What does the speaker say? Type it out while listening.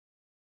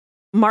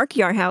Mark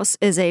Yarhouse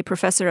is a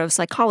professor of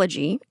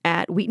psychology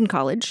at Wheaton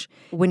College.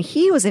 When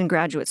he was in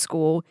graduate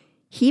school,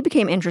 he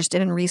became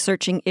interested in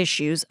researching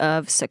issues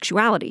of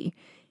sexuality,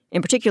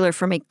 in particular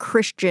from a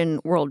Christian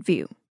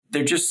worldview.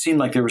 There just seemed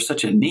like there was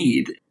such a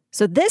need.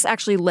 So this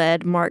actually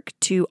led Mark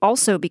to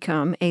also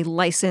become a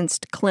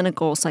licensed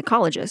clinical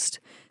psychologist.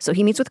 So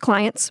he meets with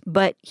clients,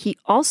 but he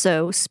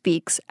also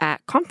speaks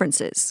at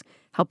conferences,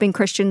 helping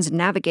Christians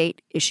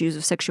navigate issues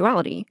of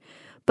sexuality.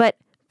 But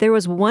there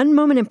was one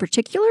moment in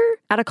particular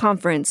at a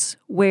conference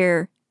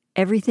where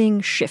everything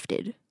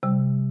shifted.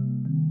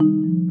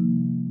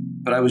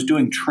 But I was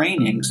doing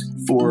trainings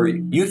for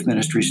youth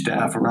ministry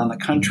staff around the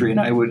country, and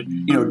I would,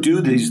 do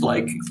these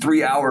like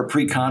 3-hour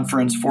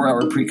pre-conference,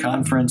 4-hour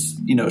pre-conference,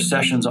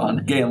 sessions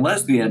on gay and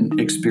lesbian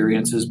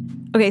experiences.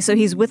 Okay, so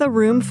he's with a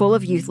room full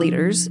of youth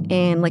leaders,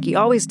 and like he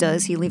always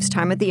does, he leaves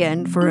time at the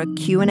end for a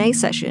Q&A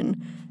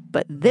session.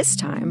 But this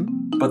time...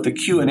 But the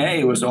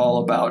Q&A was all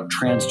about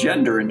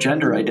transgender and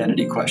gender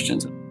identity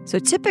questions. So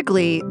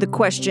typically, the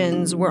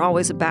questions were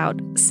always about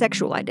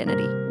sexual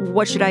identity.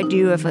 What should I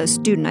do if a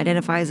student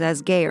identifies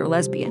as gay or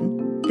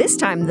lesbian? This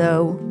time,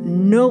 though,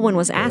 no one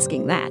was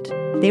asking that.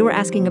 They were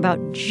asking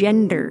about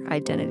gender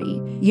identity.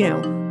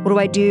 What do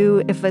I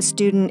do if a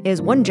student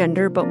is one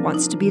gender but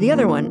wants to be the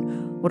other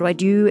one? What do I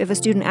do if a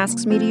student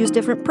asks me to use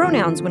different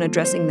pronouns when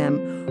addressing them?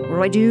 What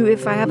do I do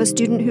if I have a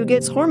student who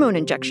gets hormone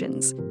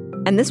injections?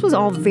 And this was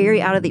all very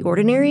out of the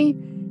ordinary,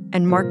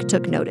 and Mark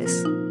took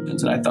notice.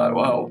 And I thought,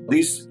 wow,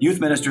 these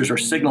youth ministers are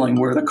signaling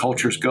where the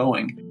culture's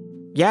going.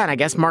 Yeah, and I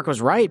guess Mark was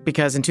right,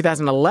 because in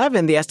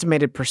 2011, the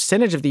estimated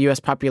percentage of the U.S.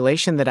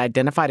 population that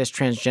identified as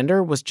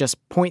transgender was just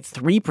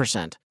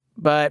 0.3%.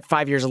 But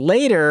 5 years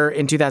later,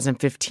 in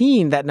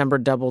 2015, that number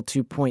doubled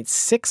to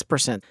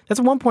 0.6%. That's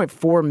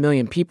 1.4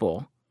 million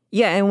people.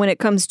 Yeah, and when it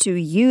comes to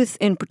youth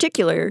in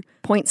particular,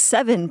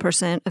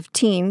 0.7% of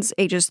teens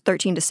ages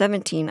 13 to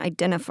 17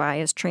 identify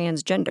as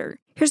transgender.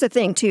 Here's the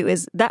thing, too,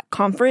 is that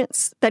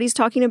conference that he's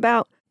talking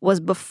about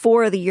was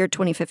before the year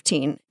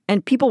 2015,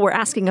 and people were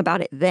asking about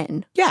it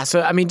then. Yeah,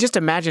 so, just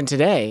imagine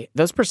today.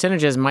 Those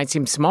percentages might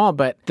seem small,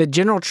 but the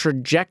general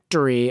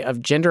trajectory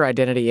of gender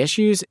identity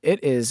issues,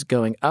 it is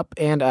going up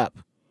and up.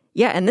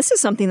 Yeah, and this is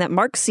something that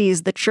Mark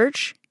sees the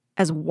church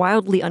as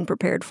wildly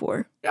unprepared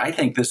for. I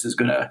think this is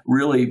going to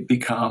really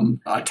become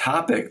a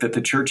topic that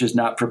the church is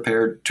not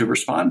prepared to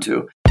respond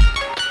to.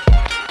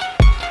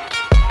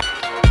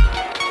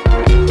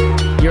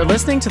 You're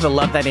listening to the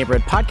Love Thy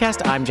Neighborhood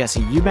podcast. I'm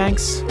Jesse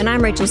Eubanks. And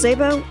I'm Rachel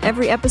Szabo.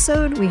 Every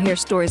episode, we hear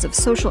stories of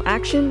social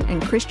action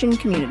and Christian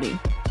community.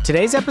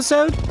 Today's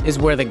episode is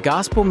where the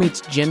gospel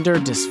meets gender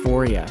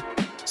dysphoria.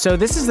 So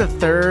this is the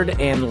third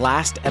and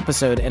last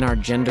episode in our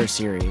gender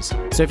series.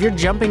 So if you're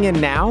jumping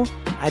in now,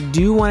 I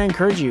do want to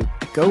encourage you,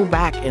 go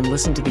back and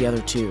listen to the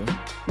other two.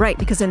 Right,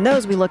 because in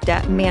those we looked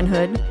at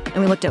manhood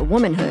and we looked at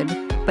womanhood.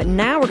 But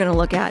now we're going to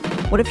look at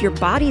what if your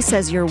body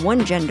says you're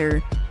one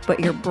gender, but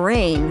your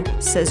brain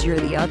says you're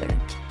the other.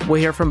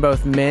 We'll hear from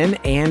both men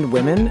and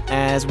women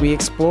as we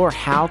explore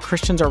how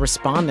Christians are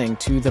responding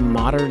to the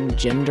modern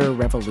gender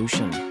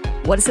revolution.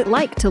 What is it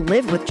like to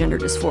live with gender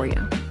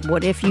dysphoria?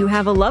 What if you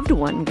have a loved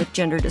one with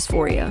gender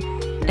dysphoria?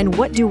 And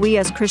what do we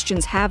as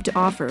Christians have to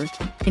offer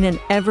in an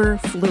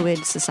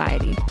ever-fluid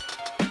society?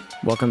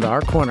 Welcome to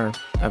our corner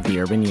of the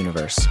urban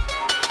universe.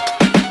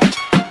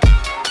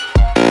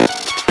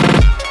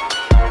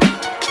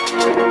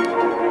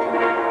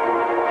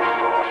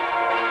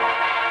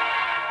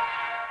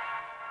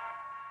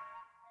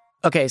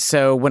 Okay,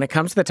 so when it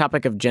comes to the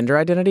topic of gender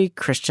identity,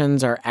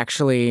 Christians are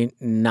actually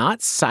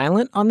not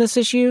silent on this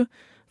issue.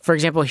 For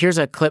example, here's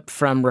a clip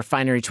from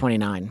Refinery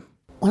 29.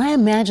 When I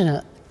imagine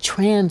a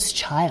trans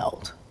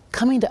child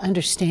coming to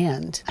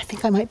understand, I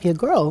think I might be a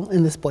girl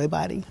in this boy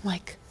body. I'm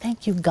like,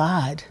 thank you,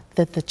 God,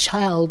 that the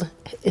child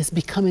is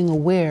becoming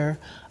aware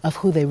of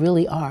who they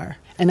really are.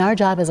 And our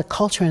job as a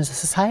culture and as a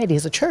society,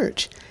 as a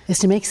church, is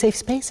to make safe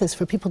spaces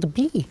for people to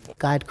be.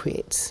 God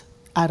creates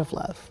out of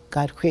love.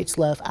 God creates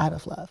love out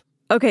of love.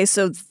 Okay,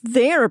 so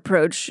their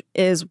approach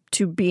is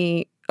to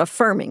be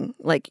affirming,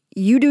 like,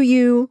 you do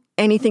you,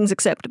 anything's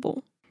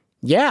acceptable.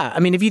 Yeah,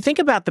 if you think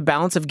about the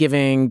balance of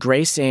giving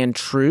grace and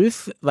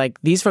truth, like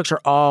these folks are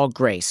all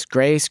grace,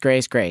 grace,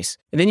 grace, grace.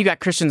 And then you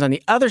got Christians on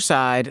the other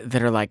side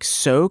that are like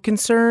so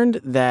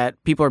concerned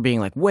that people are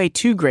being like way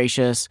too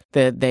gracious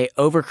that they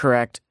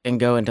overcorrect and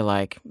go into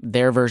like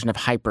their version of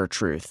hyper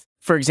truth.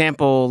 For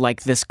example,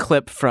 like this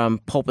clip from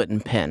Pulpit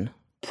and Pen.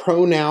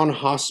 Pronoun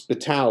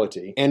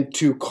hospitality, and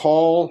to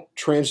call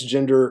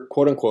transgender,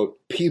 quote unquote,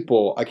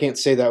 people, I can't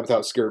say that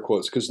without scare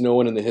quotes because no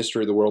one in the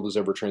history of the world has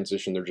ever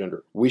transitioned their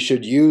gender. We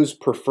should use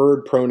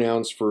preferred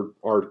pronouns for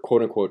our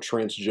quote unquote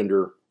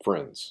transgender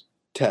friends.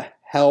 To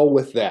hell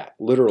with that.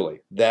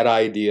 Literally, that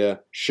idea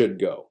should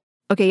go.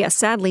 Okay, yeah,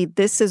 sadly,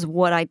 this is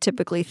what I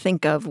typically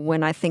think of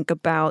when I think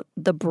about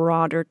the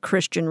broader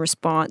Christian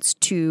response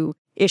to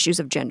issues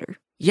of gender.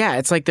 Yeah,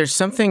 it's like there's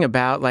something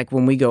about like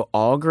when we go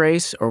all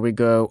grace or we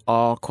go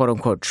all quote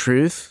unquote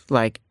truth,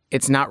 like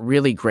it's not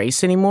really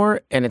grace anymore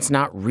and it's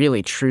not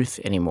really truth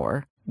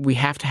anymore. We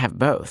have to have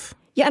both.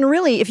 Yeah, and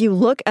really, if you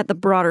look at the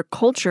broader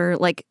culture,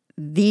 like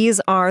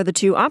these are the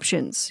two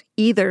options.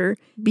 Either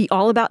be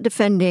all about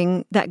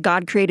defending that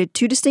God created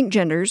two distinct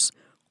genders,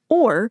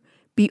 or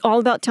be all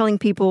about telling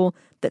people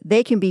that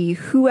they can be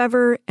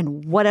whoever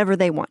and whatever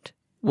they want.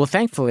 Well,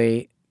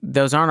 thankfully,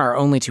 those aren't our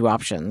only two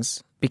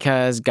options,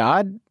 because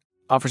God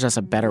offers us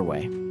a better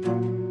way.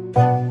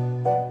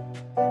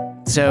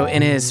 So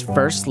in his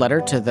first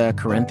letter to the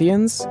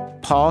Corinthians,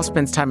 Paul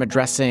spends time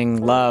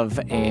addressing love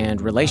and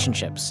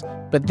relationships.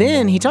 But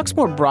then he talks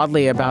more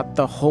broadly about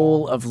the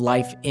whole of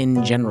life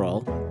in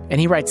general. And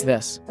he writes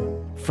this,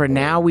 "For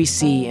now we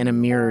see in a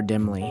mirror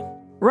dimly."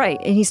 Right,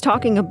 and he's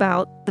talking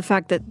about the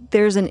fact that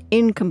there's an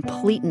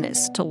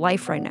incompleteness to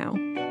life right now.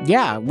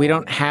 Yeah, we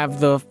don't have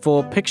the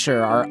full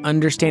picture. Our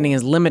understanding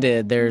is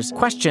limited. There's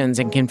questions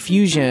and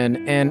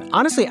confusion. And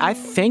honestly, I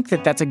think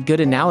that that's a good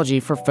analogy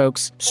for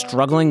folks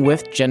struggling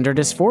with gender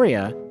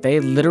dysphoria. They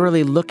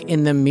literally look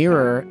in the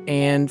mirror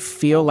and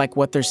feel like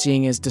what they're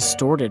seeing is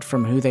distorted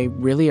from who they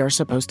really are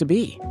supposed to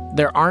be.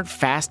 There aren't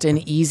fast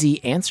and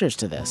easy answers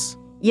to this.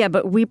 Yeah,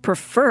 but we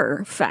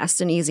prefer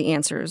fast and easy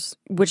answers,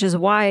 which is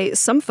why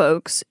some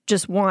folks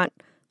just want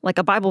like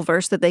a Bible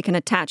verse that they can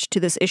attach to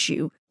this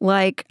issue.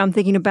 Like I'm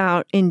thinking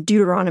about in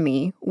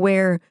Deuteronomy,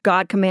 where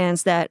God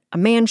commands that a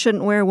man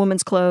shouldn't wear a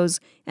woman's clothes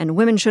and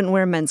women shouldn't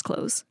wear men's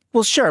clothes.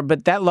 Well, sure,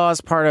 but that law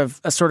is part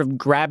of a sort of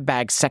grab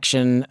bag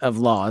section of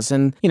laws.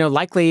 And,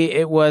 likely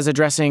it was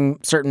addressing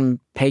certain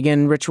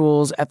pagan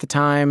rituals at the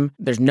time.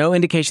 There's no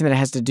indication that it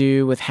has to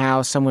do with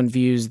how someone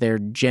views their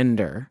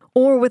gender.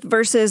 Or with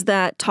verses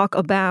that talk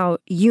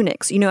about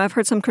eunuchs. I've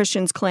heard some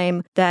Christians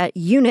claim that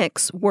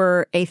eunuchs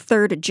were a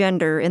third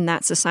gender in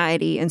that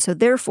society, and so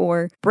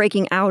therefore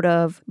breaking out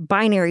of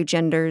binary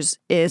genders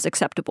is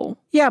acceptable.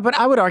 Yeah, but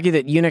I would argue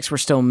that eunuchs were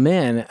still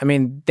men. I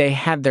mean, they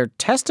had their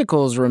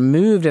testicles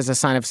removed as a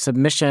sign of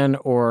submission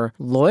or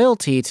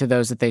loyalty to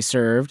those that they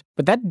served,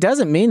 but that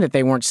doesn't mean that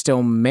they weren't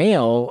still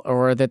male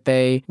or that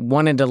they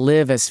wanted to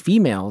live as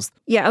females.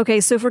 Yeah,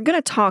 okay, so if we're going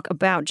to talk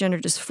about gender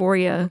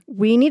dysphoria,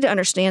 we need to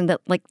understand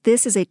that,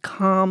 this is a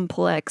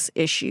complex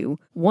issue,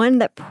 one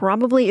that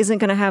probably isn't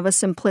going to have a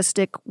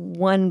simplistic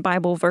one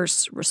Bible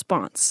verse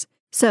response.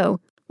 So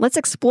let's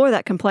explore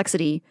that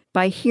complexity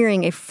by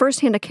hearing a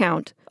firsthand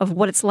account of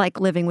what it's like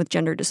living with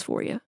gender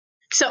dysphoria.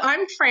 So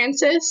I'm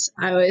Frances.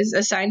 I was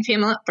assigned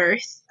female at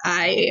birth.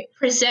 I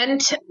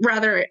present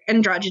rather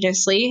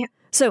androgynously.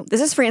 So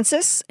this is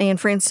Frances, and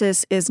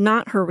Frances is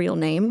not her real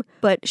name,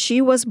 but she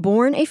was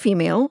born a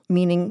female,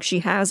 meaning she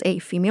has a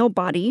female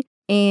body.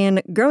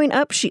 And growing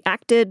up, she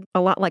acted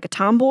a lot like a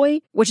tomboy,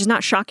 which is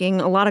not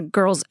shocking. A lot of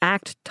girls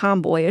act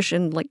tomboyish,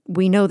 and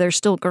we know they're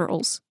still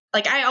girls.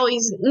 I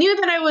always knew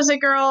that I was a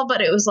girl,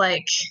 but it was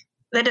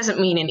that doesn't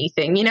mean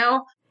anything,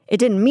 It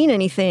didn't mean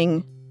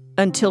anything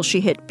until she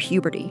hit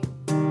puberty.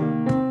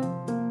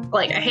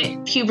 I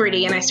hit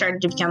puberty and I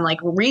started to become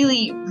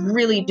really,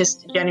 really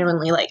just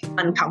genuinely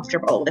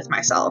uncomfortable with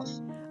myself.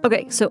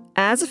 Okay, so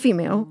as a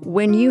female,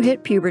 when you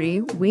hit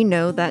puberty, we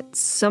know that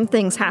some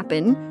things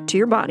happen to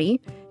your body,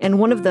 and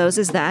one of those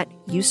is that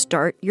you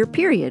start your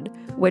period,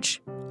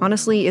 which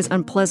honestly is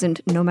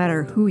unpleasant no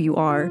matter who you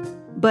are,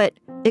 but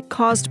it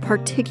caused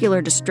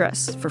particular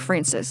distress for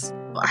Frances.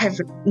 I have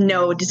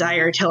no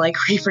desire to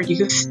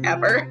reproduce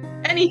ever.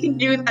 Anything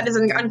to do with that is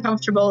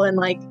uncomfortable and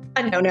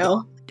a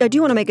no-no. I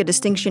do want to make a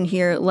distinction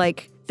here,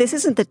 this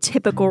isn't the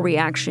typical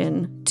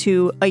reaction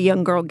to a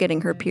young girl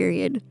getting her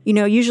period.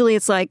 Usually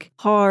it's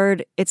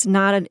hard, it's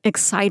not an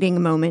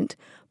exciting moment.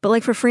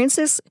 But for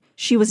Frances,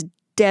 she was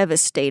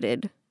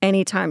devastated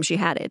anytime she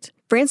had it.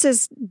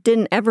 Frances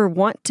didn't ever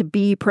want to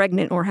be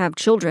pregnant or have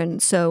children,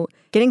 so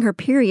getting her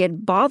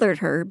period bothered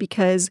her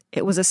because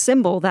it was a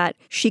symbol that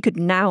she could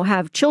now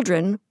have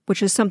children,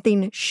 which is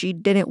something she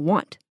didn't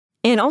want.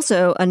 And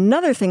also,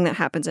 another thing that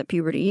happens at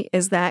puberty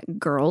is that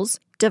girls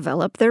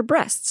develop their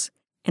breasts.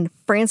 And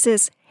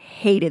Frances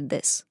hated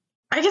this.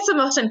 I guess the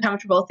most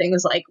uncomfortable thing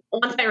was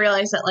once I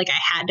realized that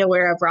I had to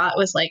wear a bra, it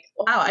was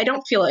wow, I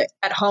don't feel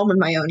at home in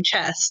my own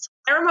chest.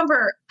 I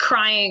remember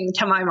crying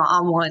to my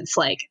mom once,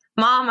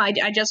 Mom, I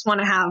just want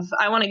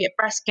to get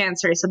breast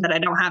cancer so that I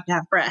don't have to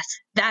have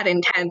breasts. That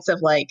intense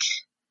of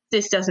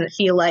this doesn't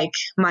feel like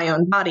my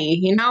own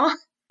body,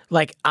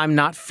 I'm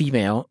not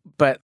female,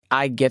 but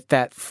I get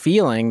that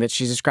feeling that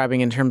she's describing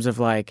in terms of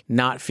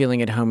not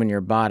feeling at home in your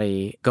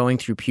body, going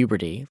through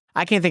puberty.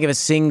 I can't think of a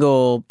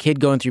single kid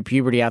going through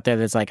puberty out there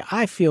that's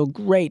I feel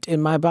great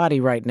in my body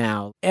right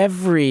now.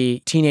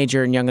 Every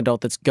teenager and young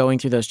adult that's going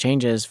through those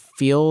changes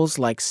feels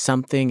like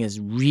something is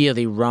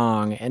really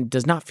wrong and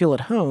does not feel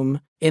at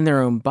home in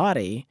their own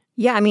body.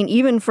 Yeah,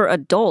 even for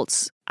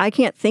adults, I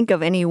can't think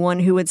of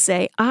anyone who would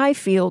say, I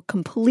feel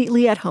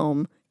completely at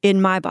home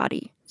in my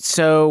body.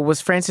 So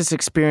was Frances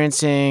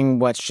experiencing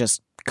what's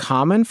just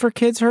common for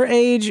kids her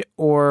age,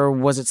 or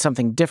was it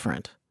something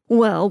different?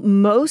 Well,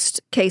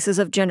 most cases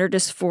of gender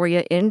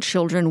dysphoria in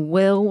children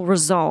will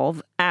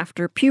resolve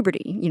after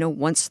puberty.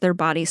 Once their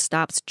body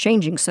stops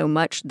changing so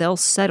much, they'll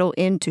settle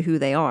into who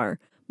they are.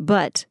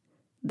 But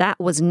that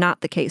was not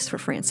the case for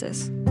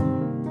Frances.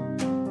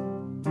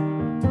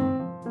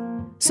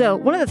 So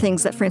one of the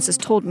things that Frances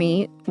told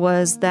me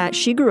was that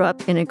she grew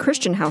up in a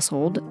Christian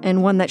household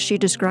and one that she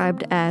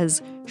described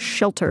as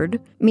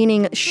sheltered,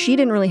 meaning she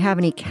didn't really have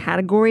any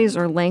categories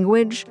or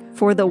language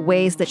for the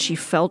ways that she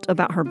felt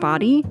about her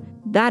body.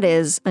 That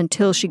is,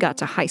 until she got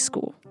to high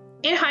school.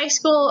 In high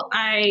school,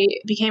 I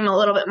became a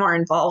little bit more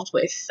involved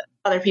with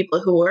other people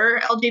who were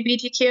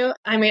LGBTQ.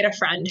 I made a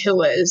friend who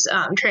was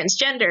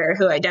transgender,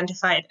 who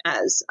identified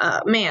as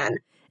a man.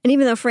 And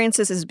even though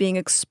Frances is being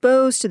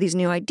exposed to these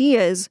new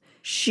ideas,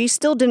 she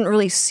still didn't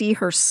really see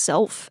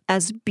herself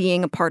as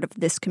being a part of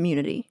this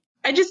community.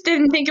 I just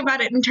didn't think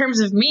about it in terms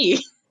of me.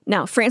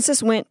 Now,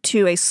 Frances went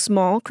to a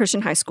small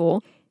Christian high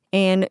school,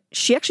 and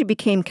she actually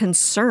became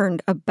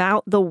concerned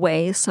about the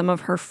way some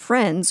of her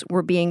friends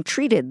were being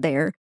treated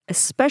there,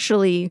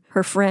 especially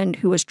her friend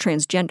who was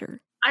transgender.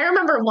 I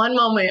remember one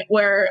moment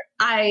where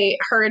I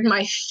heard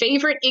my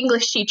favorite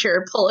English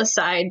teacher pull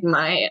aside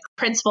my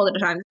principal at the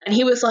time, and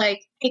he was like,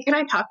 "Hey, can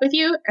I talk with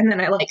you?" And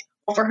then I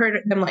overheard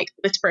them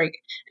whispering,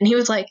 and he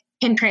was like,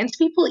 "Can trans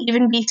people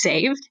even be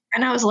saved?"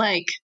 And I was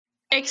like,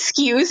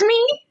 "Excuse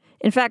me?"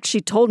 In fact,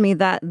 she told me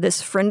that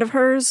this friend of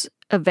hers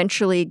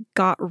eventually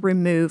got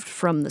removed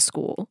from the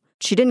school.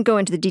 She didn't go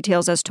into the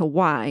details as to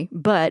why,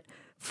 but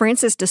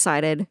Frances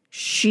decided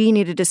she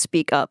needed to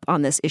speak up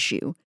on this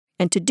issue.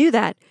 And to do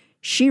that,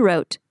 she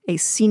wrote a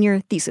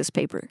senior thesis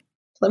paper.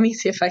 Let me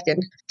see if I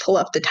can pull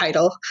up the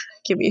title.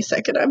 Give me a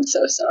second. I'm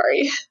so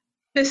sorry.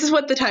 This is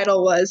what the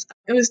title was.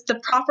 It was The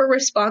Proper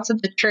Response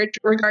of the Church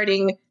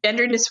Regarding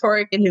Gender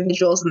Dysphoric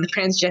Individuals in the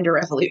Transgender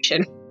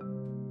Revolution.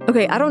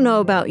 Okay, I don't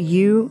know about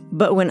you,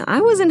 but when I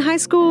was in high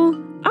school,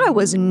 I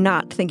was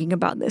not thinking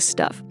about this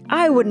stuff.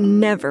 I would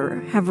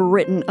never have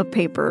written a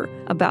paper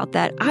about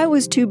that. I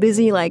was too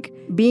busy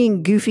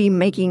being goofy,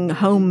 making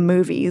home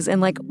movies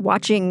and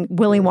watching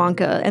Willy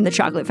Wonka and the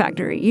Chocolate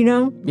Factory, you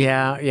know?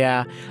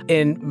 Yeah.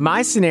 In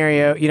my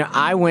scenario,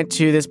 I went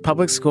to this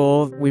public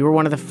school. We were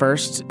one of the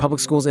first public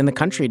schools in the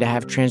country to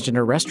have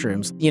transgender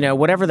restrooms.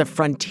 Whatever the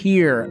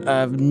frontier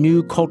of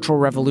new cultural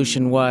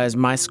revolution was,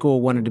 my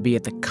school wanted to be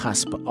at the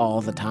cusp all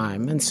the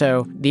time. And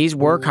so these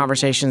were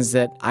conversations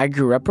that I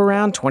grew up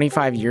around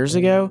 25 years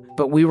ago,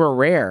 but we were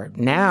rare.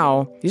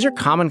 Now, these are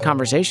common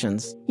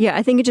conversations. Yeah,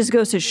 I think it just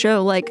goes to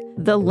show,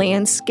 the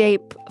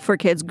landscape for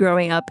kids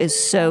growing up is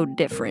so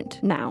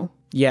different now.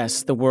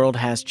 Yes, the world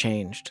has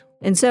changed.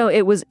 And so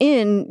it was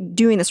in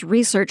doing this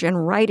research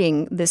and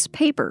writing this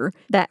paper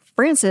that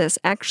Frances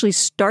actually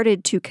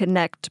started to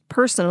connect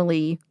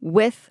personally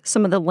with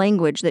some of the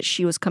language that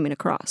she was coming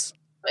across.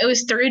 It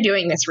was through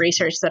doing this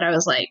research that I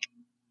was like,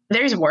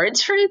 there's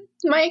words for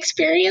my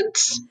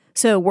experience.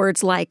 So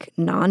words like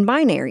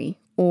non-binary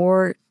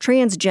or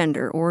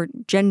transgender or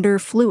gender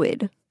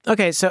fluid.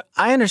 Okay, so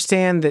I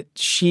understand that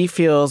she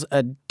feels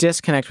a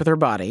disconnect with her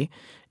body,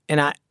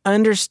 and I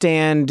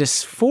understand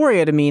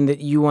dysphoria to mean that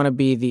you want to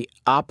be the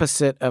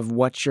opposite of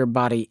what your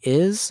body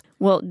is.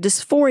 Well,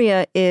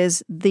 dysphoria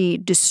is the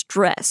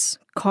distress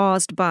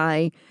caused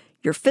by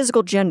your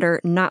physical gender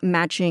not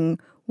matching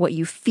what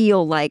you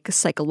feel like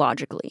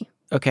psychologically.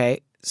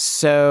 Okay,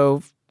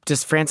 so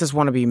does Frances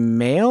want to be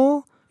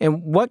male?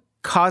 And what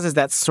causes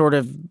that sort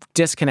of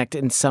disconnect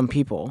in some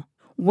people?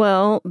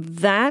 Well,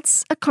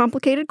 that's a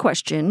complicated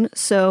question,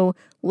 so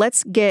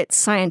let's get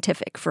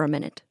scientific for a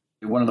minute.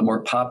 One of the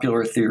more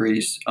popular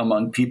theories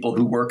among people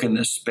who work in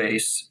this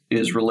space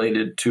is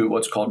related to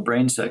what's called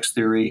brain sex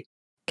theory.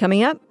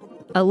 Coming up,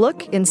 a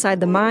look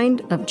inside the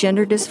mind of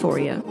gender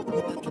dysphoria.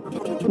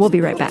 We'll be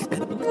right back.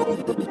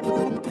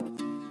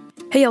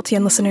 Hey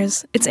LTN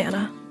listeners, it's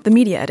Anna, the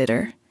media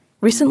editor.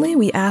 Recently,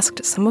 we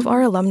asked some of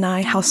our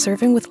alumni how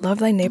serving with Love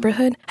Thy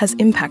Neighborhood has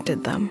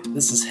impacted them.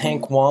 This is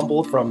Hank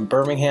Womble from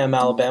Birmingham,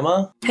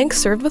 Alabama. Hank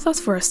served with us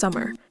for a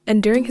summer,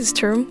 and during his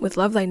term with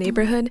Love Thy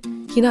Neighborhood,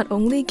 he not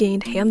only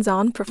gained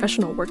hands-on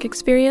professional work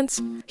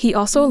experience, he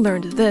also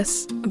learned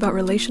this about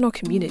relational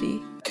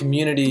community.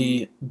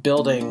 Community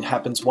building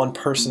happens one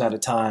person at a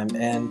time,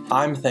 and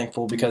I'm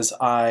thankful because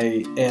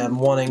I am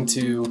wanting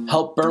to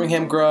help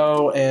Birmingham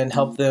grow and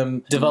help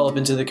them develop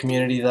into the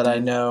community that I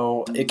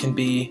know it can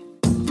be.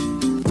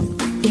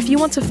 If you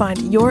want to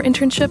find your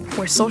internship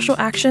where social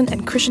action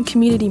and Christian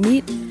community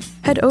meet,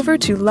 head over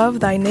to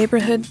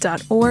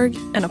lovethyneighborhood.org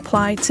and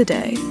apply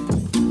today.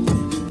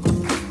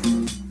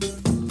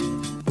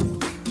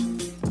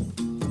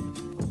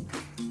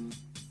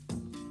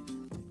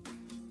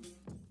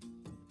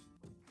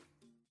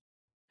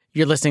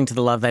 You're listening to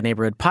the Love Thy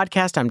Neighborhood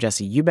podcast. I'm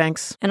Jesse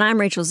Eubanks. And I'm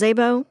Rachel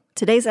Zabo.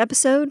 Today's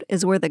episode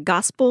is where the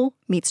gospel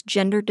meets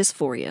gender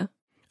dysphoria.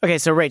 Okay,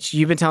 so Rach,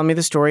 you've been telling me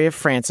the story of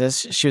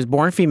Frances. She was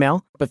born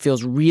female, but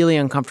feels really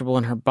uncomfortable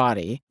in her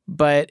body.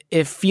 But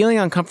if feeling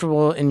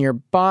uncomfortable in your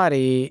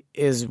body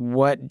is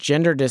what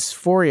gender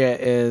dysphoria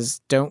is,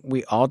 don't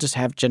we all just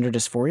have gender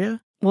dysphoria?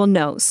 Well,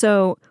 no.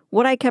 So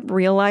what I kept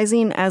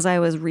realizing as I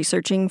was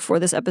researching for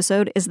this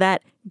episode is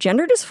that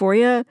gender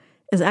dysphoria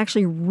is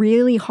actually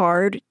really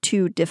hard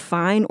to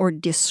define or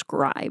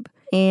describe.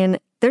 And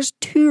there's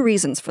two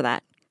reasons for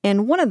that.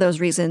 And one of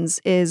those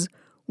reasons is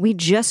we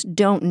just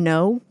don't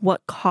know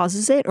what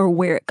causes it or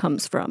where it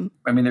comes from.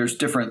 I mean, there's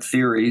different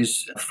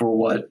theories for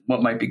what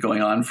might be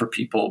going on for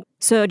people.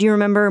 So do you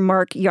remember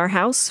Mark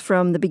Yarhouse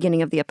from the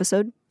beginning of the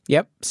episode?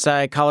 Yep.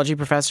 Psychology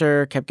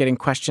professor, kept getting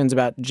questions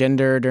about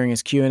gender during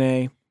his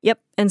Q&A. Yep.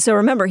 And so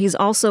remember, he's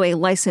also a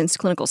licensed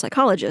clinical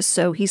psychologist,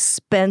 so he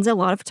spends a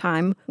lot of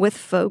time with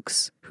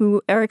folks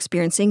who are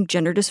experiencing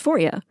gender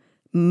dysphoria.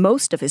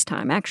 Most of his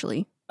time,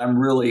 actually. I'm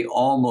really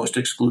almost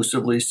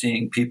exclusively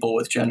seeing people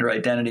with gender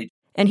identity.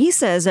 And he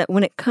says that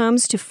when it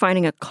comes to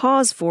finding a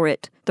cause for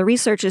it, the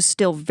research is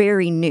still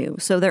very new.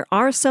 So there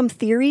are some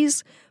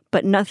theories,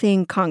 but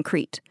nothing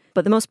concrete.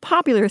 But the most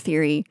popular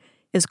theory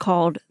is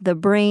called the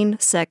brain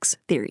sex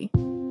theory,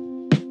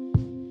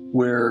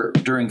 where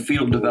during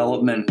fetal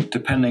development,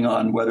 depending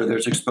on whether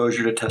there's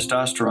exposure to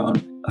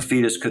testosterone, a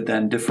fetus could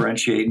then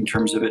differentiate in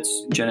terms of its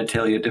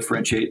genitalia,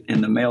 differentiate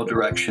in the male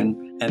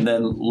direction, and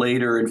then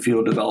later in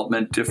fetal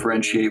development,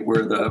 differentiate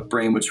where the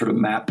brain would sort of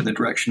map in the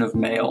direction of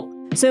male.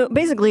 So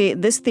basically,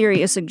 this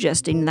theory is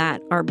suggesting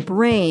that our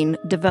brain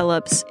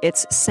develops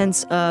its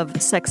sense of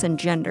sex and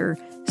gender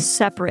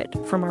separate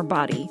from our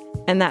body,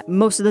 and that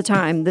most of the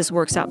time this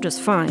works out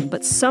just fine.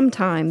 But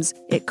sometimes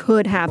it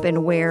could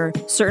happen where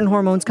certain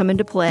hormones come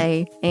into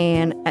play,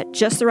 and at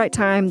just the right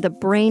time, the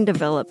brain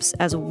develops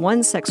as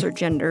one sex or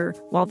gender,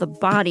 while the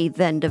body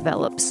then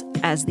develops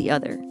as the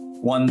other.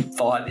 One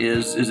thought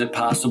is it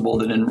possible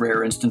that in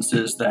rare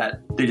instances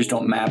that they just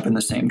don't map in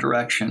the same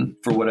direction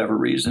for whatever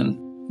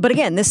reason? But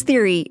again, this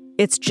theory,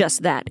 it's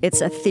just that.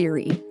 It's a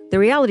theory. The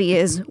reality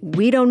is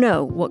we don't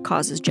know what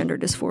causes gender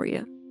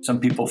dysphoria.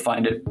 Some people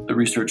find the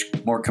research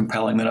more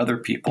compelling than other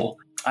people.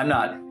 I'm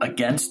not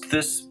against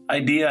this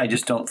idea. I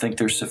just don't think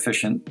there's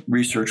sufficient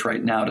research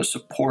right now to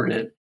support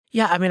it.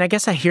 Yeah, I mean, I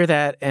guess I hear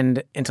that,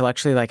 and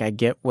intellectually, I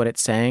get what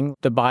it's saying.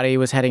 The body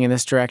was heading in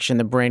this direction.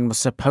 The brain was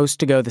supposed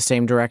to go the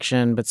same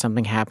direction, but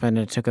something happened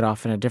and it took it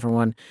off in a different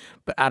one.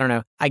 But I don't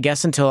know. I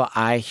guess until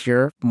I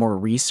hear more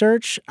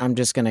research, I'm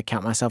just going to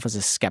count myself as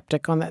a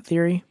skeptic on that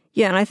theory.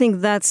 Yeah, and I think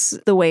that's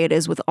the way it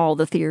is with all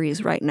the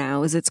theories right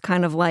now, is it's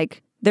kind of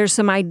like there's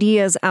some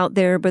ideas out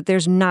there, but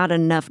there's not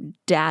enough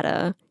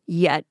data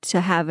yet to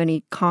have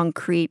any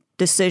concrete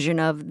decision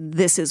of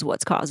this is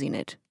what's causing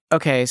it.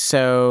 Okay,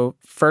 so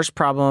first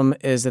problem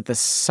is that the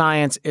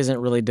science isn't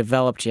really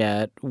developed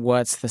yet.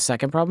 What's the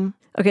second problem?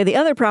 Okay, the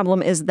other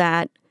problem is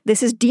that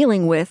this is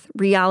dealing with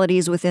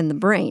realities within the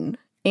brain.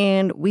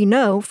 And we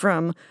know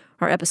from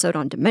our episode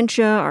on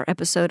dementia, our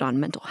episode on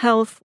mental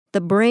health,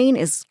 the brain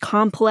is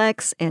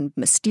complex and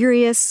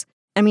mysterious.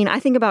 I mean,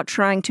 I think about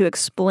trying to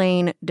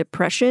explain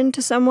depression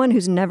to someone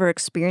who's never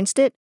experienced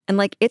it,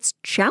 and it's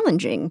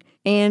challenging.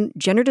 And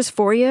gender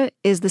dysphoria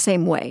is the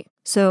same way.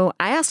 So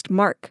I asked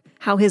Mark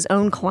how his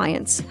own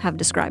clients have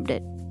described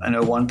it. I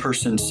know one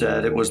person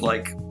said it was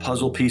like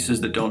puzzle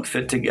pieces that don't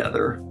fit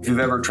together. If you've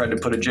ever tried to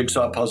put a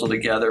jigsaw puzzle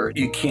together,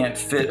 you can't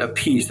fit a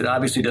piece that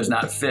obviously does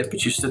not fit,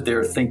 but you sit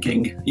there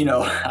thinking,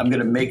 I'm going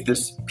to make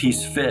this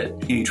piece fit.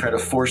 And you try to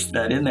force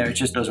that in there, it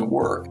just doesn't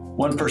work.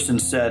 One person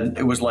said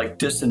it was like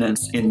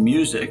dissonance in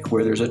music,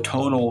 where there's a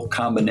tonal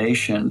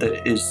combination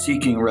that is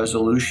seeking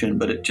resolution,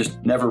 but it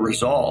just never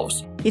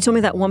resolves. He told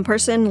me that one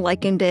person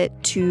likened it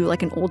to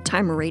an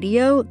old-time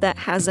radio that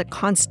has a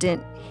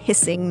constant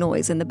hissing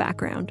noise in the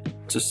background.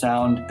 It's a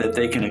sound that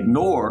they can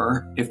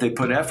ignore if they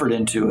put effort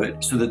into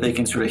it so that they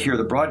can sort of hear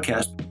the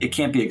broadcast. It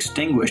can't be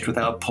extinguished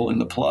without pulling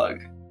the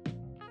plug.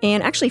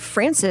 And actually,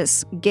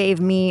 Frances gave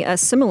me a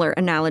similar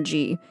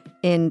analogy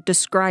in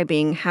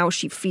describing how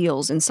she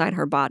feels inside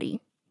her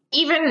body.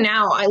 Even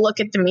now, I look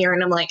at the mirror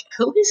and I'm like,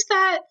 who is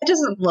that? It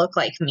doesn't look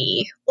like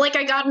me. Like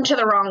I got into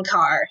the wrong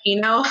car,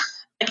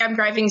 Like I'm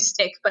driving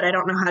stick, but I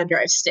don't know how to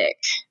drive stick.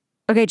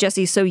 Okay,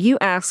 Jesse, so you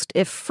asked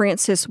if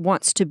Frances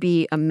wants to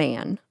be a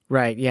man.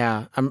 Right,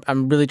 yeah.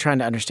 I'm really trying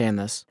to understand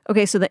this.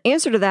 Okay, so the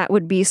answer to that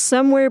would be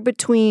somewhere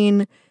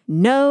between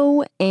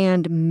no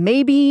and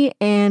maybe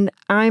and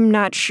I'm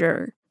not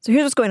sure. So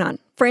here's what's going on.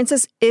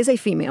 Frances is a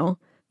female,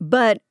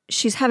 but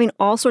she's having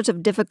all sorts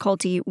of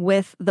difficulty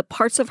with the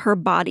parts of her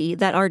body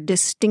that are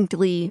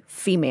distinctly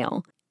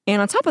female.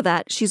 And on top of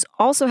that, she's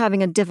also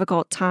having a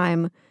difficult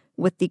time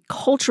with the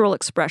cultural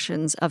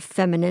expressions of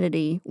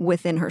femininity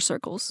within her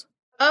circles.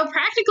 A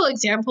practical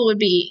example would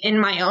be in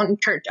my own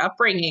church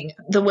upbringing.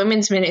 The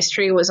women's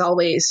ministry was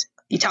always,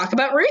 you talk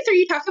about Ruth or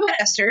you talk about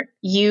Esther.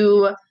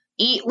 You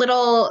eat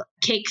little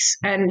cakes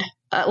and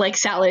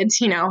salads,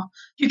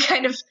 You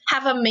kind of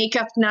have a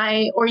makeup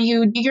night, or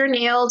you do your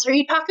nails, or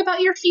you talk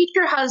about your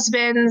future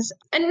husbands.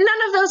 And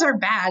none of those are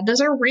bad.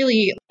 Those are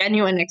really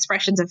genuine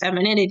expressions of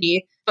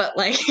femininity. But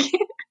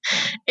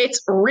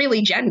it's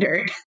really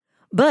gendered.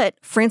 But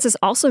Frances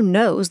also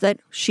knows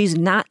that she's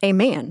not a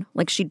man.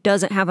 She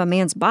doesn't have a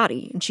man's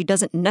body, and she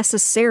doesn't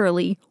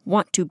necessarily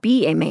want to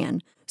be a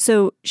man.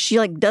 So she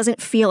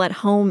doesn't feel at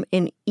home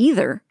in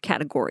either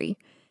category.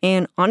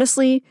 And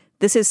honestly,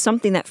 this is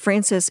something that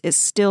Frances is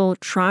still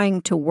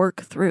trying to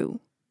work through.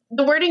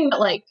 The wording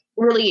that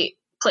really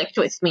clicked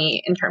with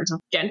me in terms of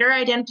gender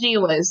identity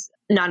was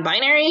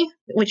non-binary,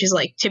 which is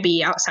to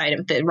be outside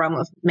of the realm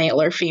of male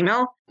or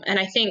female. And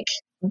I think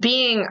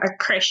being a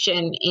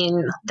Christian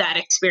in that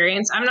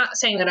experience, I'm not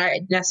saying that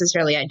I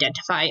necessarily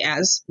identify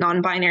as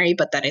non-binary,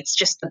 but that it's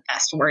just the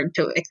best word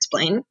to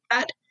explain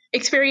that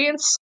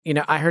experience. You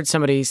know, I heard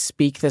somebody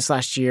speak this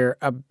last year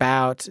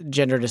about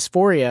gender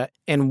dysphoria,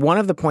 and one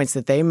of the points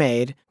that they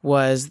made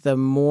was the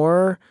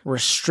more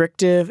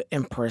restrictive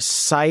and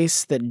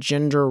precise that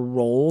gender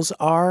roles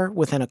are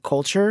within a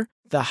culture,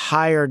 the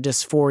higher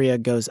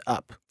dysphoria goes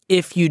up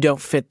if you don't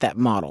fit that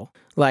model.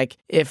 Like,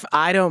 if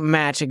I don't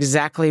match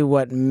exactly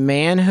what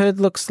manhood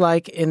looks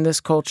like in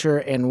this culture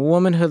and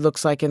womanhood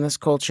looks like in this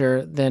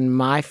culture, then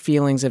my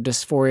feelings of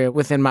dysphoria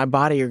within my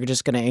body are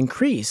just going to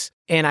increase.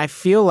 And I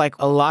feel like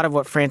a lot of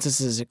what Frances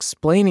is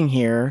explaining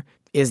here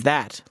is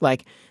that,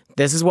 like,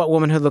 this is what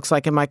womanhood looks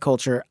like in my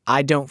culture.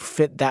 I don't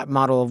fit that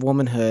model of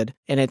womanhood,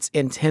 and it's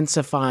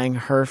intensifying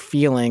her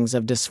feelings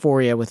of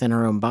dysphoria within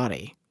her own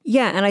body.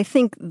 Yeah, and I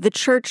think the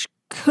church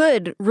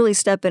could really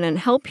step in and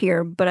help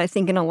here, but I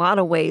think in a lot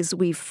of ways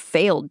we've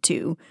failed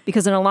to,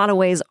 because in a lot of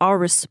ways our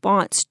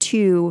response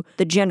to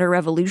the gender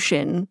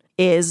revolution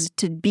is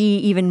to be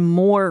even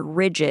more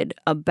rigid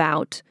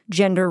about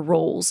gender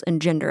roles and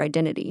gender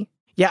identity.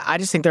 Yeah, I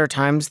just think there are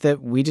times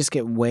that we just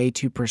get way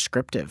too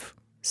prescriptive.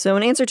 So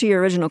in answer to your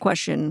original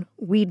question,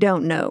 we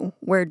don't know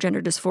where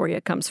gender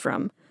dysphoria comes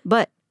from,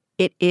 but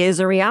it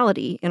is a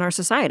reality in our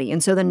society.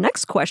 And so the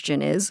next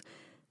question is,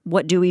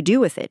 what do we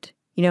do with it?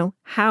 You know,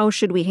 how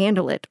should we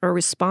handle it or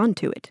respond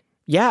to it?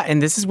 Yeah, and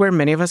this is where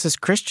many of us as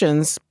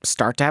Christians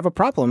start to have a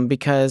problem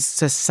because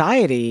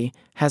society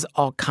has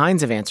all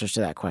kinds of answers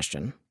to that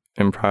question.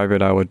 In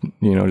private, I would,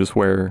 just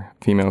wear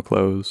female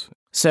clothes.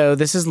 So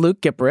this is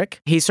Luke Gipperick.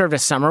 He served a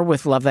summer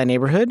with Love Thy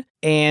Neighborhood.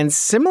 And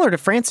similar to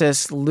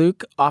Frances,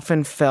 Luke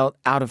often felt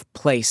out of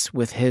place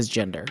with his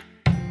gender.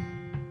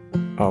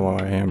 Oh,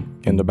 I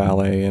am into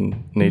ballet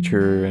and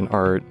nature and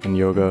art and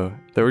yoga.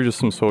 There were just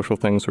some social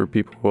things where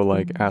people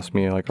would ask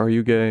me are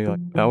you gay?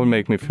 That would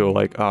make me feel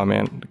like, oh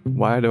man,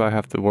 why do I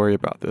have to worry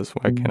about this?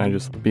 Why can't I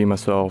just be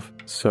myself?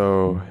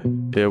 So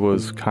it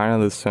was kind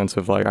of this sense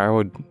of I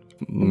would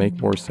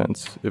make more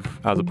sense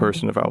as a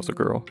person if I was a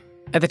girl.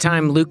 At the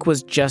time, Luke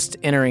was just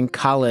entering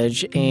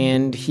college,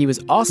 and he was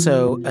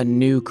also a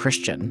new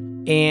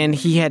Christian. And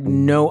he had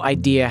no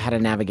idea how to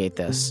navigate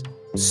this.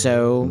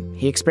 So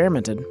he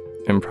experimented.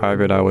 In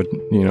private, I would,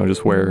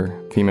 just wear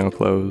female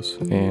clothes,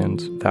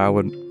 and that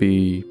would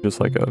be just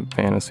like a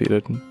fantasy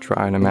to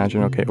try and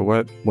imagine, okay,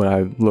 what would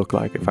I look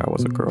like if I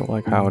was a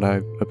girl? How would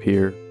I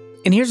appear?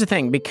 And here's the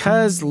thing,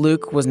 because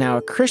Luke was now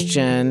a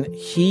Christian,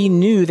 he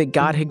knew that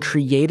God had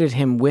created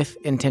him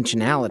with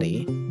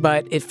intentionality,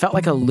 but it felt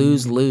like a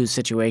lose-lose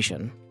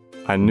situation.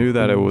 I knew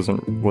that it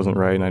wasn't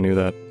right, and I knew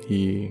that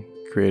he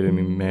created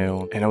me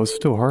male, and it was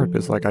still hard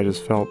because I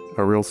just felt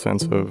a real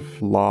sense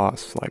of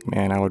loss.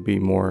 Man, I would be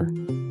more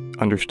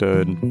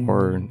understood,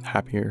 more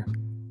happier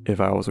if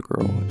I was a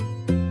girl.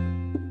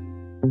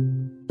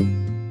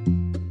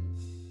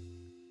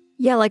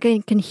 Yeah, I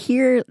can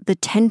hear the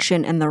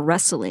tension and the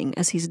wrestling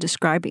as he's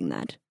describing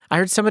that. I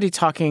heard somebody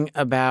talking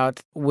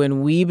about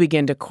when we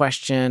begin to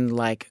question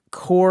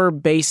core,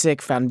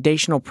 basic,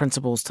 foundational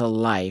principles to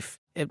life,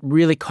 it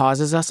really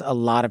causes us a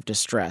lot of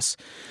distress.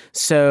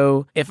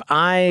 So if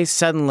I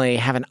suddenly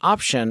have an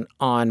option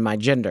on my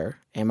gender,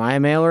 am I a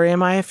male or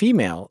am I a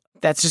female?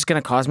 That's just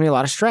going to cause me a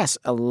lot of stress,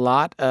 a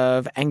lot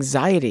of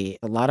anxiety,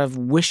 a lot of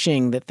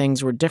wishing that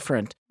things were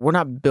different. We're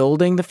not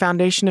building the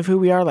foundation of who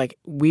we are.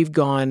 We've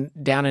gone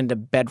down into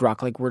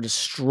bedrock. We're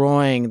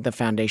destroying the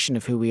foundation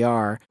of who we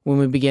are when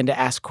we begin to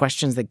ask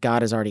questions that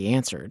God has already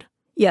answered.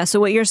 Yeah, so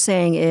what you're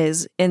saying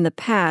is, in the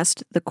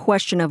past, the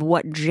question of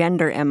what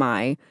gender am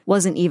I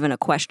wasn't even a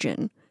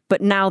question.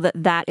 But now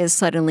that is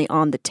suddenly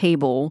on the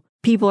table,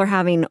 people are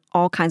having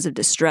all kinds of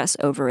distress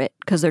over it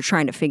because they're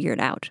trying to figure it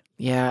out.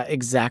 Yeah,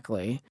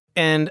 exactly.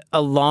 And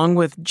along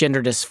with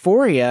gender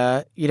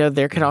dysphoria,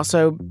 there could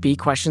also be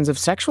questions of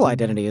sexual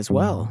identity as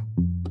well.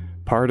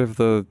 Part of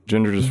the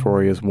gender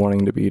dysphoria is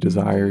wanting to be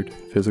desired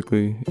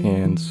physically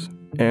and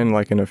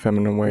in a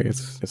feminine way.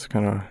 It's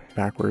kind of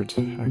backwards,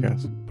 I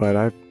guess. But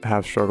I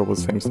have struggled with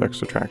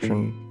same-sex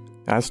attraction.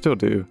 I still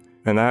do.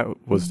 And that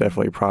was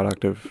definitely a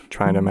product of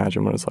trying to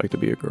imagine what it's like to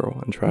be a girl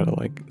and try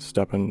to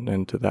step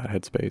into that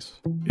headspace.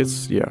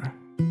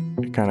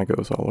 It kind of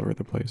goes all over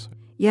the place.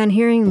 Yeah, and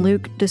hearing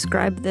Luke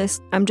describe this,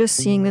 I'm just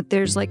seeing that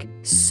there's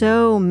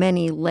so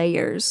many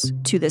layers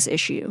to this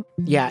issue.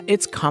 Yeah,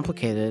 it's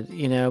complicated,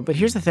 but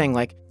here's the thing,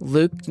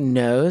 Luke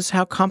knows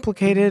how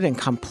complicated and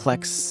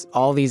complex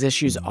all these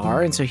issues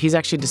are, and so he's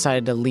actually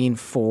decided to lean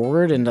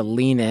forward and to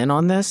lean in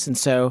on this, and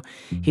so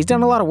he's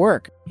done a lot of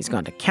work. He's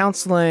gone to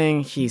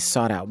counseling, he's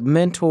sought out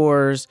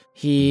mentors,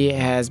 he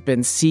has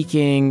been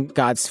seeking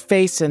God's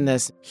face in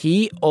this.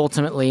 He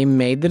ultimately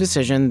made the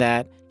decision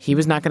that he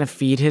was not going to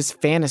feed his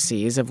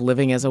fantasies of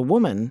living as a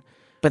woman,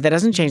 but that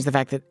doesn't change the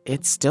fact that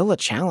it's still a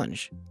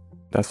challenge.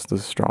 That's the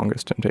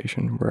strongest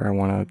temptation, where I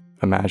want to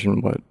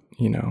imagine what,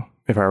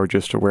 if I were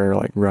just to wear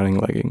running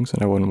leggings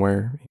and I wouldn't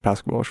wear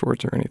basketball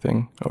shorts or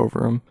anything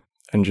over them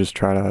and just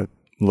try to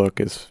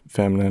look as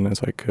feminine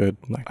as I could.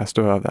 I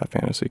still have that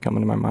fantasy coming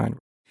to my mind.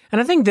 And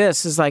I think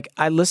this is like,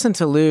 I listened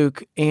to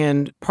Luke,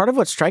 and part of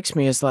what strikes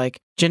me is like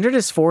gender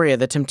dysphoria,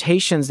 the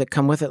temptations that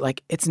come with it,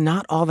 like it's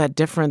not all that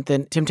different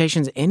than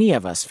temptations any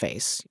of us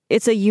face.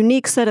 It's a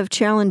unique set of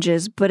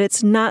challenges, but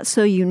it's not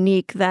so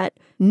unique that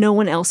no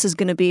one else is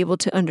going to be able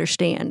to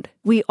understand.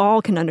 We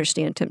all can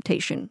understand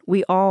temptation.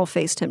 We all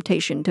face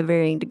temptation to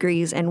varying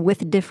degrees and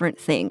with different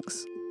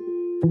things.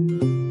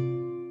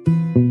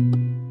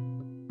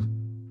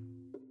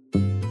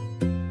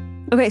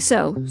 Okay,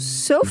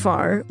 so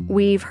far,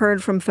 we've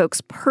heard from folks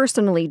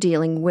personally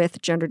dealing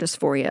with gender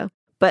dysphoria,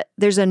 but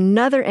there's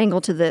another angle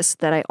to this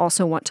that I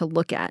also want to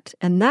look at,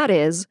 and that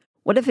is,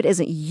 what if it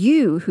isn't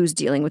you who's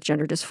dealing with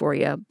gender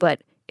dysphoria,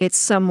 but it's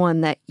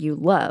someone that you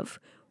love?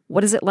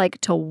 What is it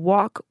like to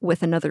walk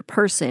with another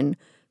person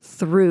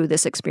through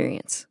this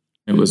experience?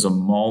 It was a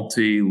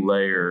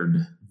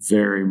multi-layered,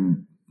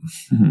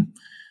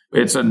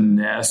 it's a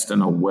nest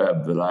and a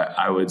web that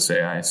I would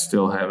say I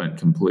still haven't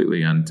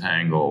completely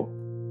untangled.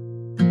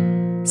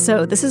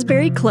 So this is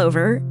Barry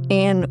Clover,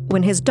 and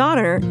when his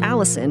daughter,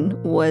 Allison,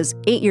 was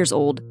 8 years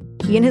old,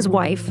 he and his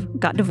wife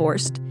got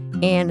divorced,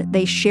 and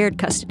they shared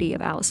custody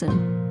of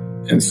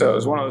Allison. And so it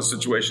was one of those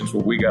situations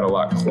where we got a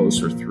lot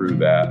closer through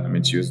that. I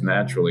mean, she was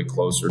naturally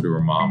closer to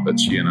her mom, but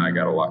she and I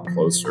got a lot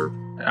closer.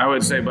 I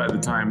would say by the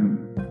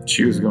time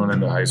she was going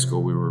into high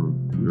school, we were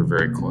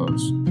very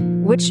close.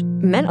 Which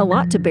meant a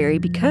lot to Barry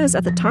because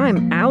at the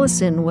time,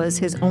 Allison was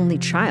his only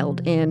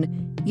child, and,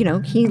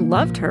 he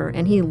loved her,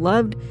 and he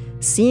loved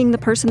seeing the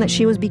person that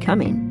she was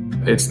becoming.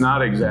 It's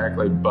not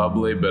exactly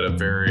bubbly, but a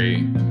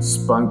very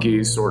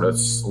spunky, sort of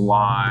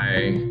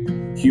sly,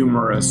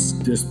 humorous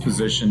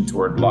disposition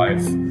toward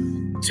life.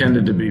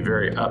 Tended to be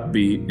very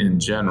upbeat in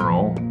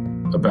general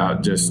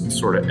about just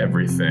sort of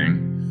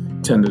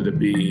everything. Tended to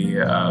be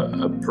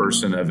a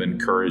person of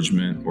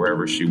encouragement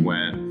wherever she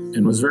went,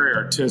 and was very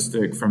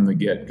artistic from the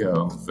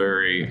get-go,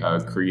 very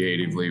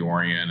creatively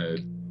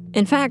oriented.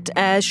 In fact,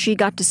 as she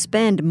got to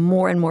spend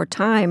more and more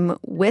time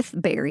with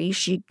Barry,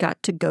 she got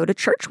to go to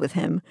church with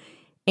him.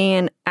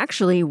 And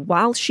actually,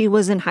 while she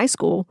was in high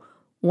school,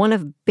 one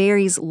of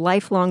Barry's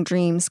lifelong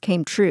dreams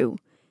came true.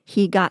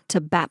 He got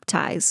to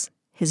baptize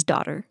his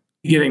daughter.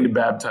 Getting to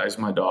baptize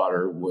my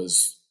daughter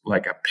was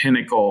like a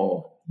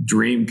pinnacle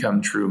dream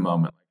come true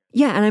moment.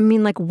 Yeah, and I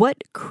mean, like,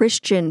 what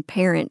Christian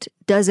parent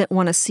doesn't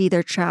want to see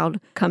their child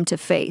come to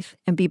faith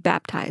and be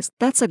baptized?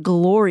 That's a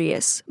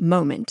glorious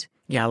moment.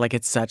 Yeah, like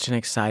it's such an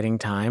exciting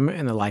time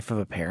in the life of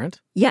a parent.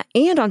 Yeah,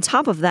 and on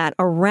top of that,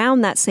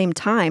 around that same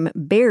time,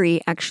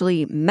 Barry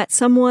actually met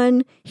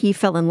someone, he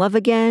fell in love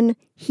again,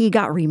 he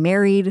got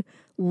remarried.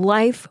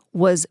 Life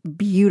was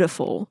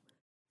beautiful.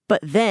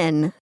 But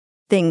then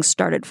things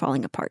started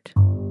falling apart.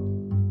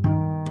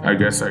 I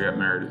guess I got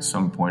married at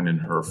some point in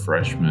her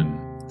freshman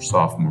or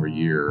sophomore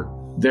year.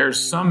 There's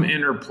some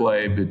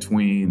interplay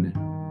between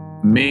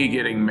me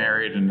getting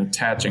married and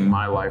attaching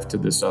my life to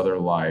this other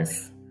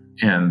life,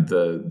 and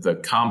the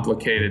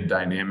complicated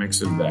dynamics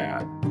of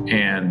that,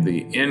 and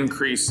the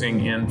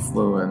increasing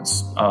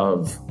influence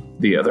of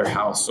the other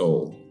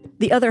household.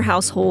 The other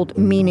household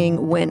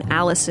meaning when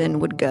Allison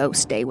would go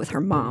stay with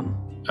her mom.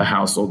 A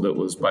household that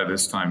was by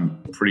this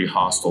time pretty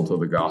hostile to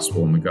the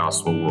gospel and the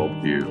gospel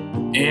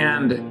worldview.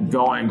 And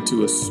going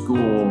to a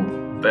school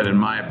that, in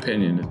my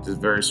opinion, is a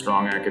very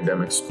strong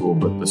academic school,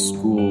 but the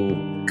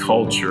school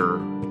culture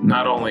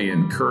not only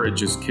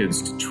encourages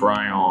kids to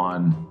try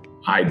on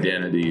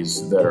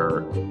identities that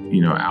are,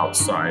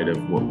 outside of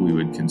what we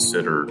would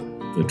consider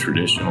the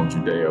traditional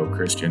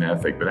Judeo-Christian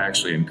ethic, but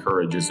actually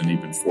encourages and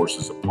even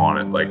forces upon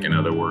it. Like, in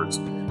other words,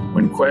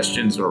 when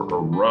questions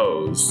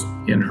arose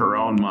in her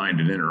own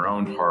mind and in her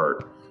own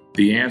heart,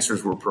 the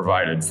answers were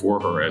provided for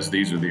her as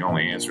these are the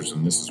only answers,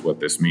 and this is what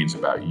this means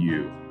about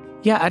you.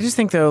 Yeah, I just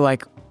think, though,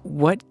 like,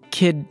 what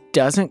kid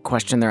doesn't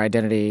question their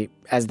identity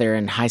as they're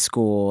in high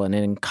school and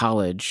in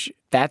college?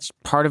 That's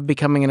part of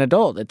becoming an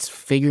adult. It's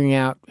figuring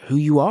out who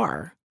you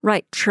are.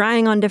 Right,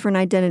 trying on different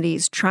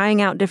identities,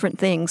 trying out different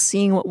things,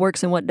 seeing what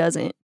works and what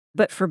doesn't.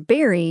 But for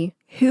Barry,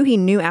 who he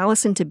knew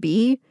Allison to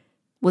be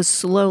was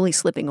slowly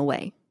slipping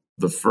away.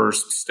 The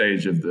first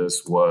stage of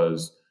this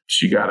was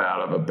she got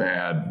out of a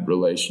bad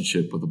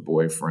relationship with a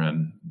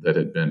boyfriend that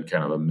had been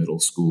kind of a middle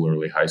school,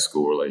 early high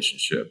school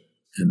relationship.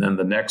 And then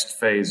the next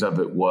phase of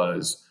it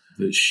was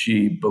that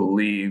she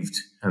believed,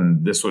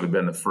 and this would have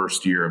been the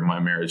first year of my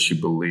marriage, she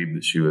believed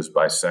that she was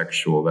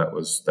bisexual. That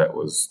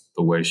was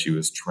the way she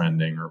was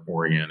trending or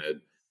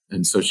oriented.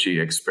 And so she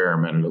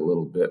experimented a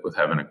little bit with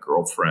having a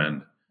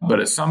girlfriend. But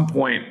at some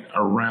point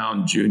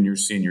around junior,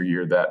 senior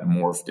year, that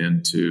morphed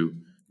into,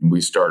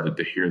 we started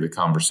to hear the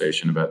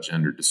conversation about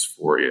gender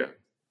dysphoria.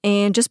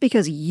 And just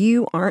because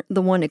you aren't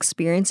the one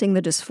experiencing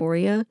the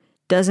dysphoria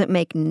doesn't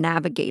make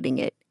navigating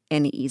it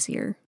any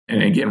easier.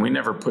 And again, we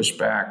never pushed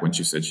back when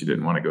she said she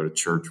didn't want to go to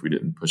church. We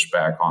didn't push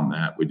back on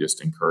that. We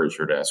just encouraged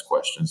her to ask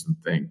questions and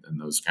think and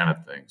those kind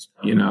of things.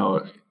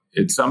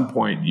 At some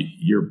point,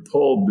 you're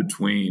pulled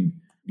between,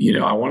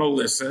 I want to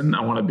listen.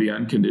 I want to be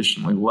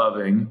unconditionally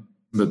loving.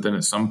 But then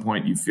at some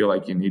point, you feel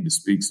like you need to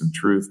speak some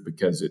truth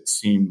because it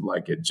seemed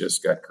like it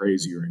just got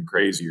crazier and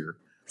crazier.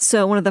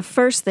 So one of the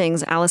first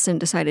things Allison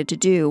decided to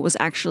do was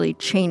actually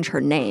change her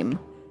name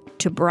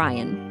to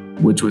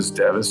Brian. Which was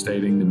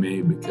devastating to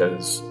me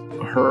because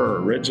her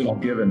original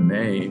given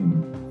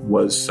name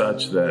was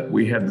such that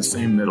we had the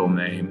same middle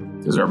name,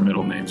 because our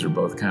middle names are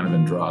both kind of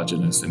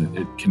androgynous, and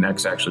it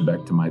connects actually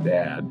back to my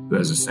dad, who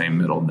has the same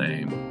middle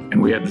name.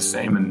 And we had the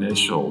same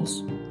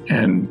initials.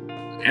 And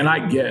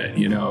I get,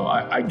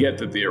 I get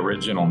that the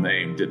original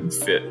name didn't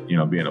fit,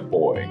 being a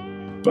boy,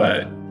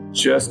 but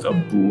just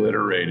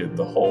obliterated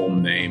the whole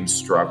name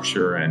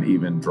structure and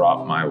even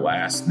dropped my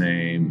last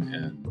name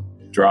and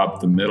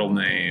dropped the middle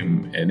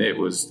name. And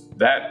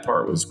that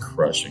part was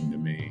crushing to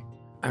me.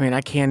 I mean,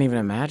 I can't even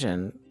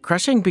imagine.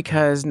 Crushing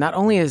because not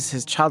only is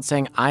his child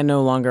saying, I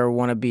no longer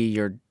want to be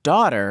your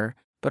daughter,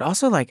 but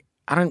also I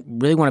don't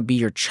really want to be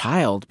your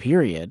child,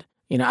 period.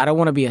 I don't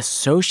want to be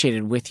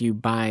associated with you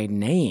by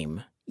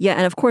name. Yeah,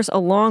 and of course,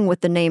 along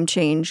with the name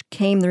change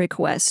came the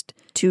request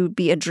to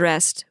be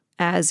addressed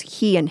as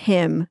he and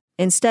him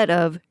instead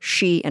of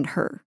she and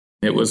her.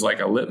 It was like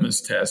a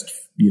litmus test,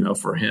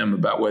 for him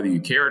about whether you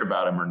cared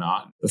about him or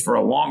not. But for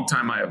a long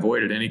time, I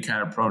avoided any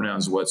kind of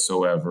pronouns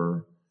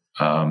whatsoever.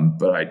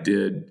 But I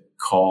did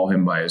call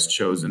him by his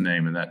chosen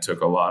name, and that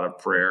took a lot of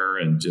prayer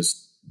and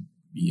just,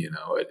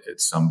 at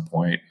some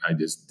point, I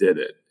just did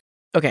it.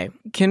 Okay,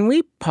 can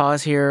we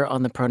pause here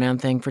on the pronoun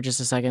thing for just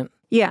a second?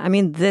 Yeah, I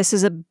mean, this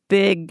is a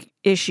big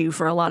issue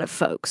for a lot of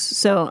folks.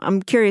 So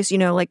I'm curious,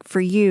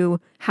 for you,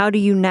 how do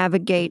you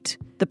navigate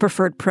the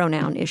preferred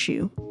pronoun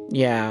issue?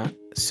 Yeah,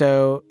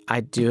 so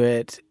I do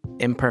it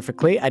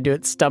imperfectly. I do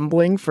it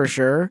stumbling for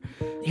sure.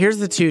 Here's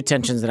the two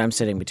tensions that I'm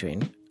sitting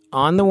between.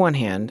 On the one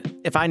hand,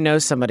 if I know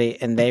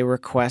somebody and they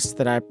request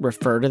that I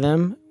refer to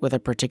them with a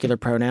particular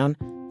pronoun,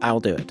 I'll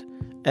do it.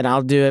 And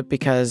I'll do it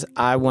because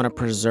I want to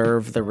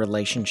preserve the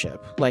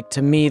relationship.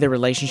 To me, the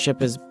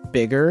relationship is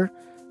bigger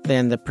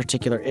than the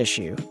particular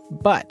issue.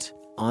 But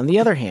on the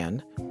other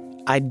hand,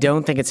 I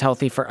don't think it's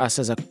healthy for us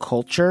as a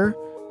culture,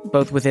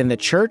 both within the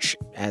church,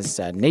 as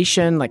a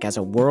nation, as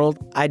a world.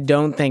 I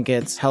don't think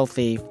it's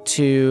healthy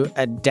to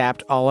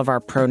adapt all of our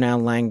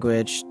pronoun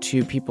language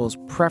to people's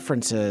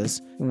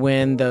preferences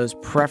when those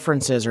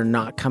preferences are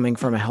not coming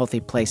from a healthy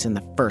place in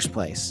the first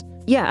place.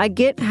 Yeah, I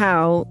get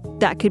how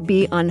that could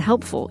be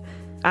unhelpful.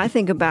 I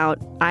think about,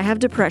 I have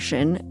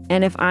depression,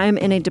 and if I'm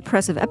in a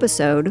depressive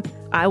episode,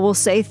 I will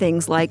say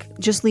things like,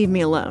 just leave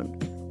me alone.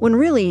 When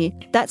really,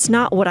 that's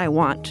not what I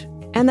want.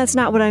 And that's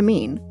not what I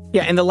mean.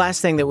 Yeah, and the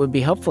last thing that would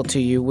be helpful to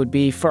you would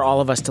be for all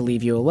of us to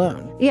leave you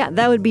alone. Yeah,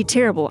 that would be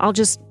terrible. I'll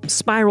just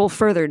spiral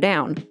further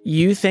down.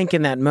 You think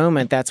in that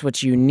moment that's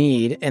what you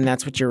need and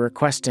that's what you're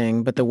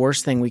requesting, but the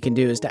worst thing we can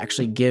do is to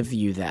actually give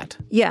you that.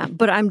 Yeah,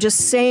 but I'm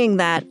just saying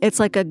that it's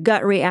like a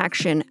gut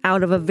reaction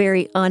out of a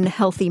very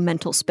unhealthy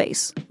mental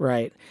space.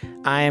 Right.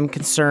 I am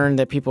concerned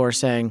that people are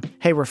saying,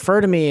 hey, refer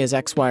to me as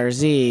X, Y, or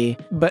Z,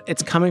 but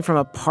it's coming from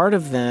a part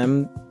of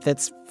them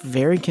that's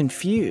very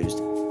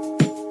confused.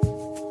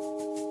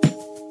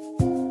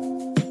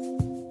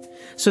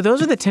 So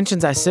those are the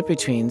tensions I sit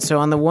between. So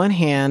on the one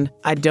hand,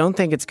 I don't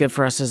think it's good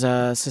for us as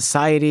a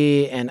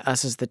society and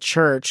us as the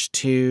church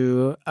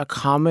to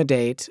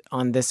accommodate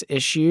on this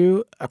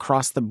issue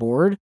across the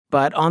board.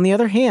 But on the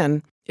other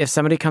hand, if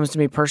somebody comes to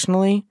me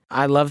personally,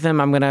 I love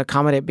them, I'm going to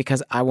accommodate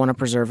because I want to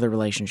preserve the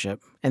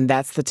relationship. And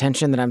that's the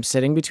tension that I'm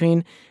sitting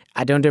between.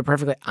 I don't do it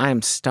perfectly. I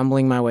am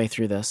stumbling my way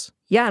through this.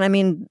 Yeah, and I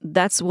mean,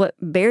 that's what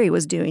Barry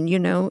was doing.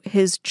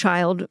 His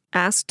child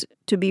asked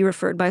to be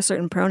referred by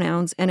certain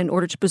pronouns, and in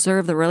order to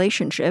preserve the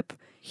relationship,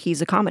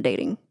 he's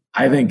accommodating.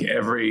 I think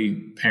every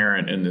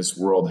parent in this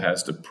world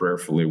has to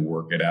prayerfully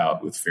work it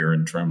out with fear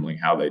and trembling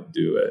how they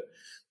do it.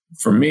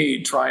 For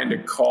me, trying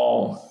to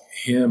call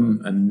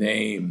him a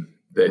name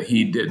that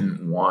he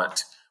didn't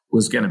want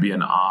was going to be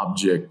an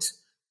object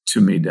to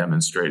me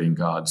demonstrating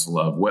God's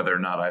love, whether or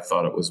not I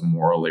thought it was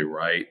morally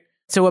right.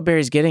 So what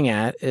Barry's getting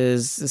at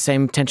is the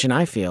same tension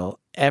I feel.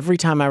 Every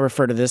time I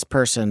refer to this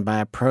person by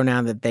a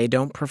pronoun that they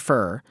don't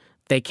prefer,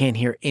 they can't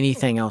hear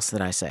anything else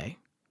that I say.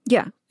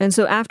 Yeah. And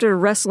so after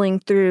wrestling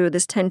through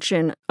this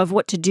tension of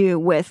what to do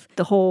with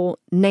the whole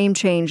name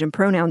change and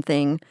pronoun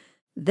thing,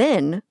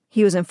 then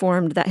he was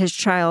informed that his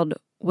child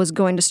was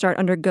going to start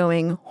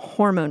undergoing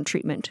hormone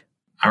treatment.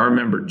 I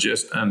remember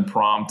just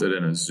unprompted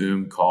in a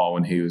Zoom call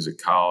when he was at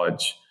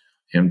college,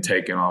 him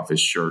taking off his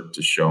shirt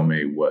to show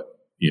me what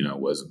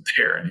wasn't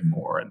there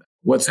anymore. And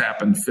what's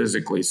happened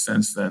physically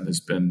since then has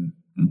been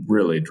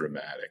really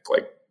dramatic,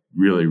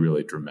 really,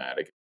 really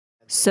dramatic.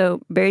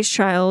 So Barry's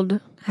child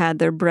had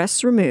their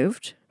breasts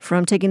removed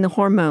from taking the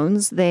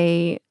hormones.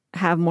 They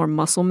have more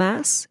muscle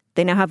mass.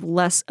 They now have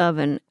less of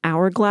an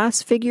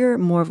hourglass figure,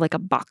 more of like a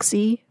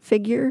boxy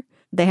figure.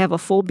 They have a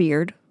full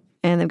beard,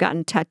 and they've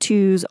gotten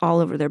tattoos all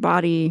over their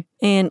body.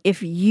 And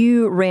if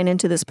you ran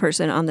into this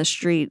person on the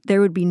street,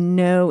 there would be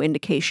no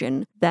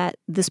indication that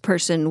this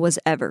person was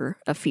ever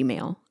a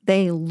female.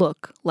 They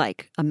look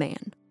like a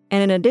man.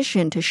 And in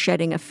addition to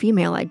shedding a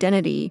female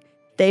identity,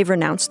 they've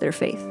renounced their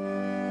faith.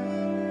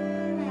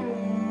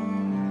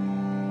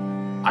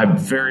 I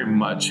very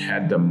much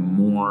had to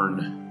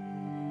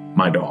mourn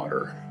my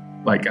daughter.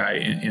 like I,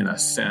 in a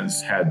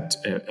sense,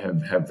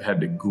 have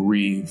had to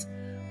grieve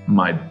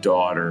my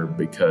daughter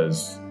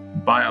because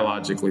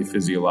biologically,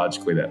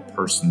 physiologically, that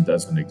person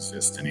doesn't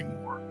exist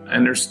anymore.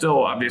 And there's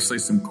still obviously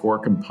some core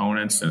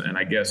components. And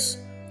I guess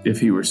if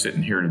he were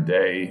sitting here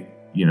today,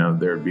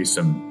 there'd be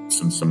some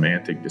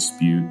semantic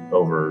dispute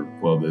over,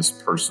 well,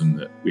 this person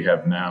that we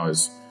have now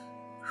is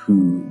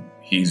who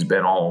he's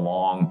been all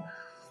along.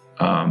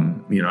 I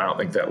don't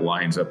think that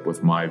lines up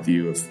with my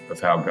view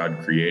of how God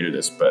created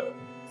us. But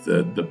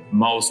the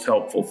most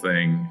helpful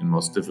thing and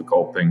most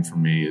difficult thing for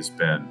me has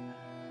been,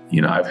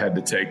 I've had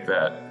to take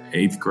that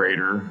 8th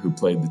grader who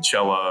played the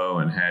cello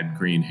and had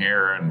green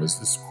hair and was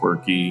this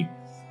quirky,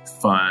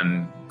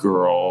 fun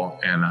girl,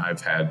 and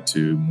I've had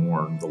to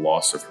mourn the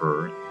loss of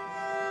her.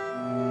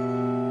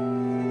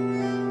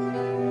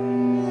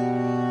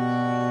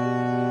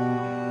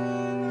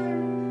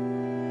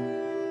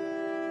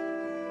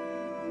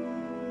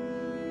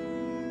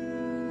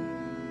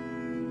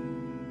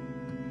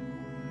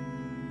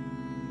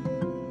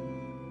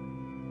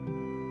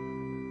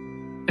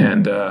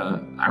 And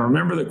I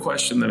remember the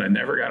question that I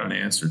never got an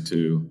answer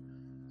to.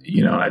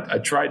 I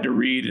tried to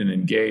read and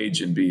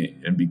engage and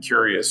be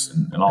curious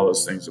and all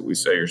those things that we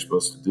say you're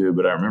supposed to do.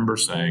 But I remember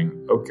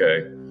saying,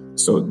 okay,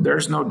 so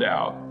there's no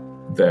doubt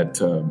that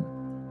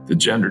the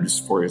gender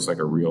dysphoria is like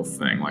a real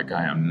thing. Like,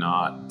 I am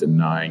not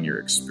denying your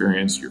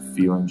experience, your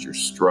feelings, your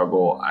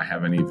struggle. I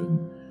haven't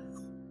even,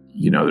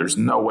 there's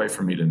no way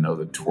for me to know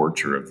the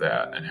torture of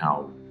that and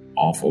how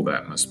awful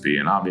that must be.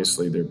 And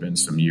obviously there have been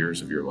some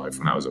years of your life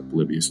when I was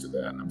oblivious to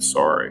that, and I'm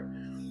sorry.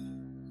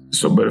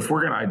 But if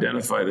we're going to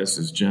identify this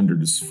as gender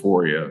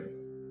dysphoria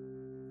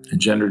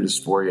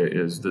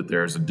is that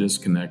there's a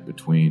disconnect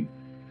between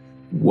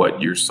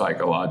what your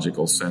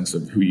psychological sense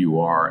of who you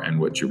are and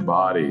what your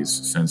body's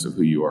sense of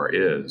who you are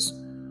is.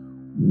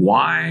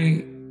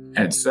 Why,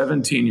 at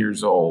 17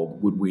 years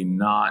old, would we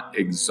not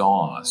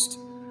exhaust?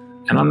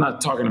 And I'm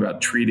not talking about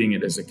treating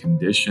it as a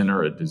condition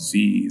or a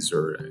disease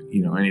or,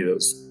 any of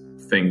those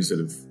things that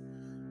have,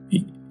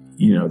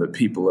 that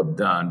people have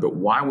done. But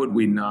why would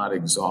we not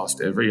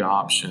exhaust every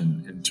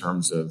option in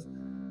terms of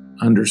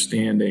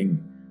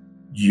understanding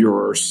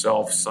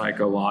yourself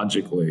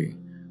psychologically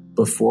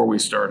before we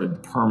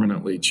started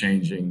permanently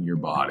changing your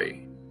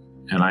body?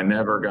 And I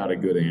never got a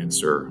good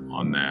answer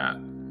on that.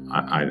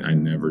 I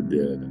never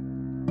did.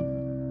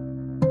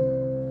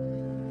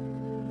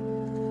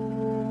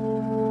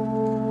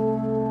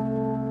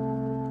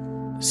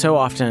 So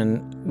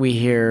often we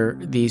hear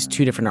these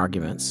two different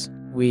arguments.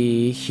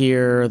 We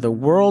hear the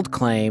world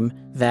claim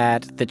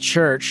that the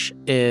church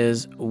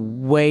is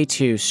way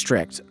too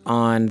strict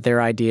on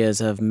their ideas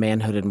of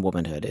manhood and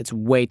womanhood. It's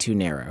way too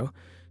narrow.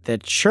 The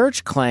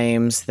church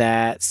claims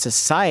that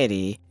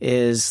society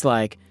is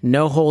like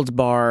no holds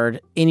barred,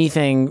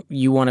 anything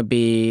you want to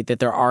be, that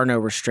there are no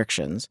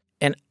restrictions.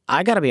 And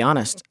I got to be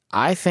honest,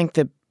 I think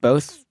that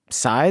both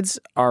sides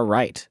are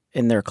right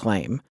in their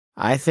claim.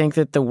 I think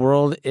that the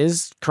world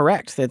is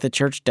correct, that the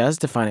church does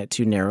define it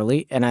too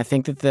narrowly, and I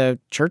think that the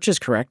church is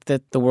correct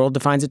that the world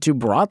defines it too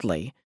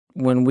broadly.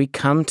 When we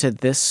come to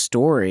this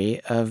story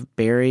of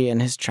Barry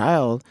and his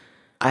child,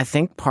 I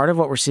think part of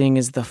what we're seeing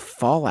is the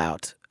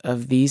fallout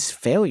of these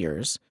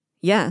failures.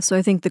 Yeah, so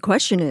I think the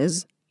question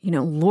is,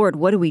 Lord,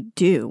 what do we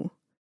do?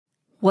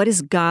 What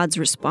is God's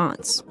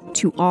response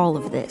to all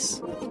of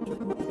this?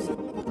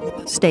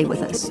 Stay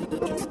with us.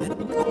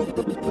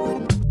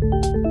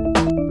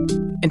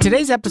 In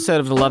today's episode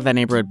of the Love Thy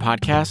Neighborhood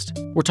podcast,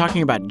 we're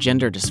talking about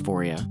gender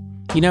dysphoria.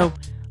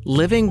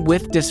 Living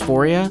with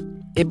dysphoria,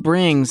 it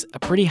brings a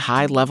pretty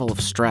high level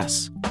of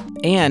stress.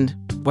 And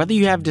whether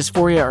you have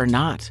dysphoria or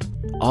not,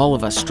 all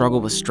of us struggle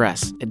with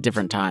stress at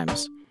different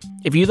times.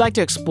 If you'd like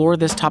to explore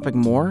this topic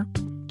more,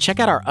 check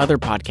out our other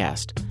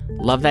podcast,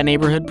 Love Thy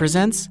Neighborhood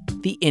Presents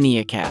the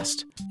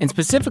Enneacast. And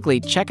specifically,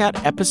 check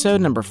out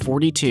episode number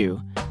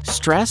 42,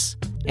 Stress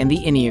and the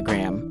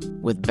Enneagram,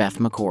 with Beth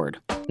McCord.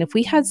 If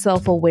we had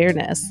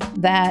self-awareness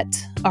that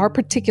our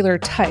particular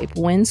type,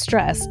 when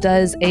stressed,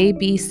 does A,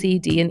 B, C,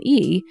 D, and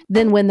E,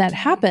 then when that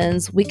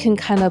happens, we can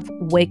kind of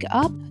wake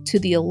up to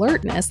the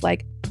alertness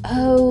like,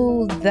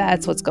 oh,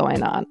 that's what's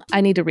going on.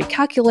 I need to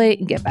recalculate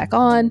and get back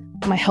on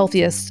my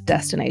healthiest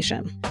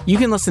destination. You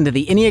can listen to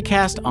the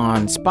Enneacast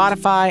on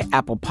Spotify,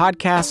 Apple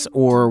Podcasts,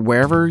 or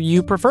wherever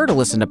you prefer to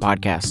listen to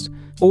podcasts.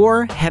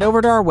 Or head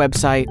over to our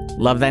website,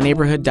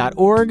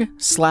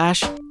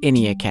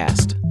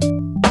 lovethyneighborhood.org/Enneacast.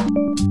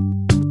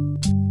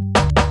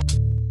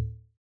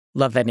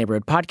 Love That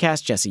Neighborhood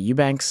podcast, Jesse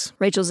Eubanks.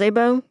 Rachel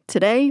Zabo,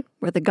 today,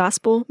 where the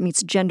gospel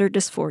meets gender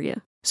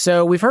dysphoria.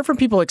 So we've heard from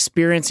people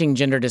experiencing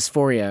gender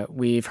dysphoria.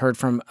 We've heard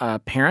from a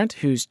parent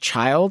whose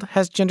child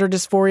has gender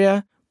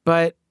dysphoria.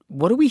 But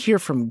what do we hear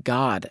from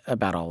God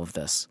about all of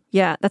this?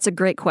 Yeah, that's a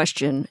great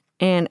question.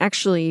 And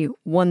actually,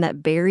 one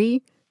that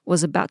Barry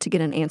was about to get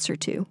an answer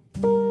to.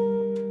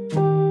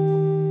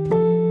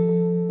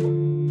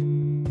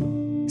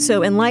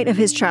 So in light of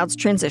his child's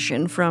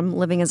transition from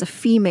living as a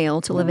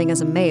female to living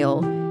as a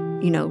male,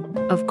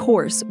 of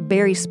course,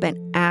 Barry spent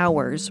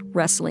hours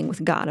wrestling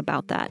with God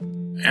about that.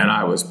 And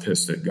I was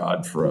pissed at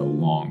God for a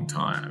long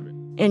time.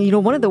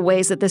 And, one of the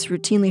ways that this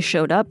routinely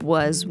showed up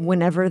was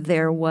whenever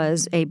there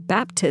was a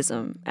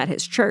baptism at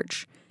his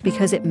church,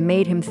 because it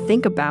made him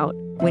think about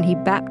when he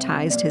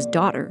baptized his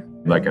daughter.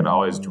 Like, I'd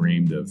always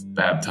dreamed of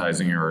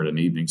baptizing her at an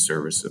evening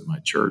service at my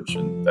church,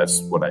 and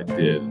that's what I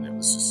did. And it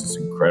was just this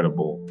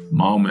incredible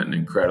moment, an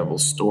incredible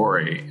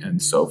story.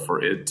 And so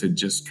for it to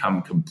just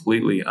come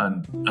completely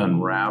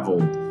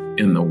unraveled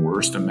in the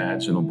worst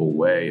imaginable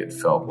way, it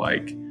felt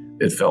like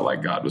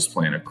God was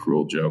playing a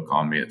cruel joke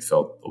on me. It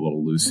felt a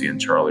little Lucy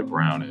and Charlie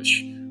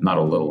Brownish, not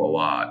a little, a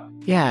lot.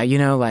 Yeah,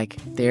 like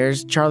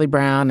there's Charlie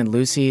Brown and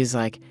Lucy's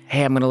like,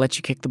 hey, I'm going to let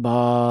you kick the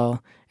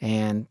ball.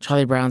 And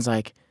Charlie Brown's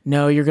like,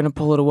 no, you're going to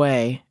pull it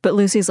away. But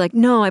Lucy's like,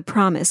 no, I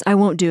promise, I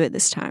won't do it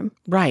this time.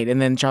 Right.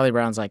 And then Charlie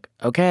Brown's like,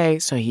 okay.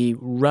 So he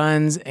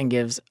runs and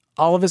gives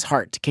all of his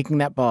heart to kicking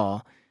that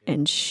ball.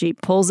 And she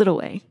pulls it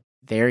away.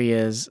 There he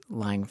is,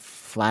 lying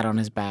flat on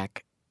his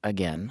back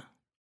again.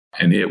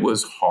 And it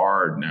was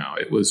hard now.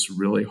 It was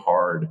really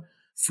hard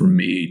for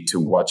me to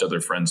watch other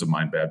friends of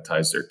mine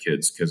baptize their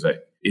kids because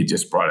it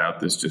just brought out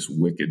this just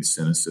wicked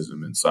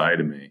cynicism inside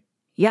of me.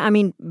 Yeah,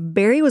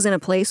 Barry was in a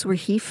place where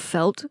he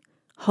felt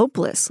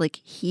hopeless. Like,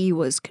 he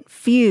was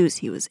confused,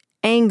 he was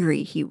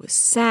angry, he was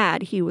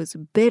sad, he was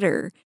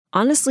bitter.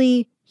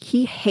 Honestly,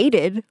 he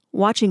hated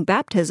watching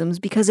baptisms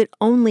because it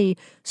only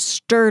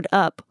stirred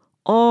up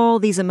all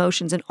these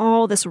emotions and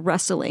all this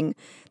wrestling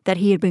that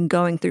he had been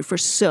going through for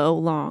so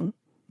long.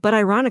 But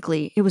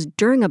ironically, it was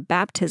during a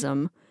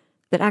baptism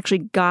that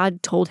actually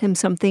God told him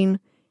something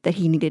that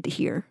he needed to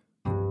hear.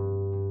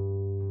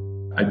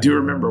 I do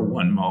remember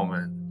one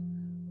moment.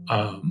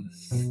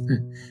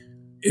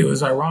 It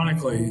was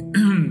ironically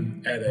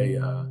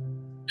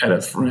at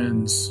a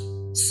friend's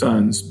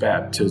son's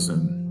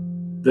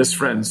baptism. This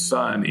friend's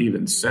son,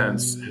 even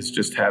since, has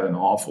just had an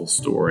awful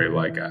story.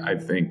 Like, I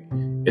think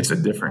it's a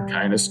different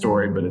kind of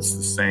story, but it's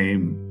the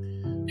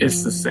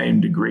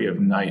same degree of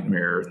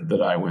nightmare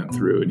that I went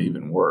through, and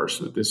even worse,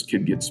 that this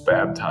kid gets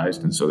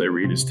baptized, and so they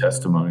read his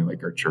testimony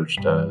like our church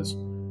does.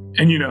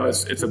 And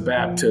it's a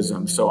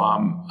baptism, so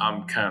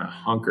I'm kind of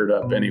hunkered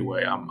up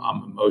anyway. I'm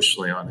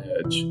emotionally on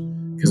edge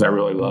because I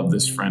really love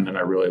this friend and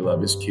I really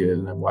love his kid,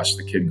 and I've watched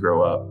the kid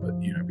grow up, but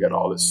I've got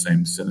all this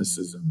same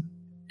cynicism.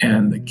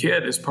 And the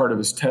kid, as part of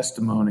his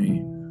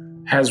testimony,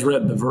 has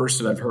read the verse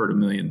that I've heard a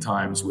million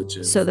times, which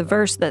is... So the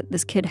verse that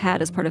this kid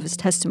had as part of his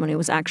testimony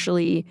was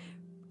actually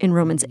in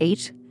Romans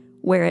 8,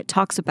 where it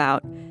talks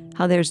about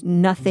how there's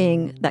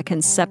nothing that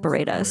can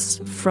separate us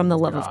from the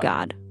love of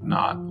God.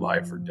 Not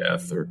life or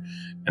death.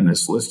 And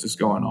this list is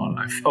going on.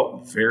 I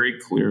felt very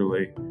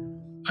clearly,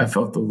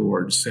 the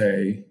Lord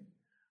say,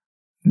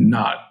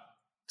 not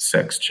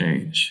sex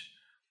change.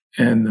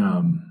 And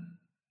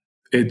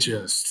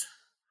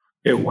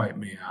it wiped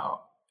me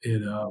out.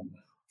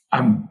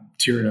 I'm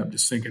tearing up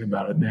just thinking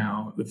about it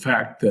now. The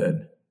fact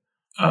that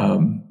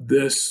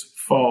this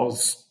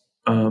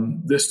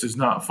does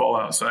not fall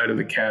outside of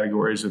the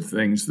categories of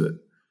things that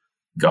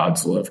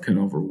God's love can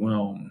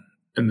overwhelm.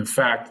 And the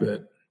fact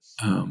that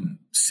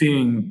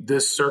seeing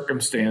this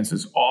circumstance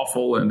as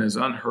awful and as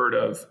unheard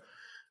of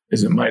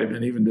as it might have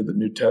been even to the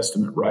New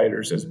Testament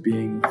writers, as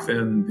being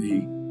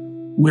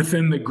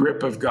within the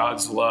grip of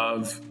God's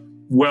love,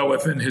 well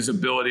within his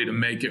ability to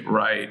make it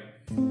right.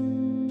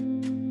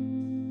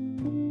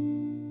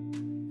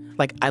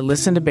 Like, I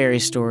listen to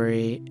Barry's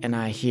story and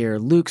I hear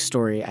Luke's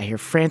story, I hear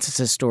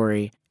Francis's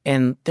story,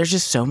 and there's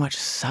just so much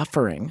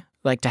suffering.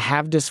 Like, to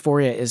have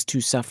dysphoria is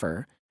to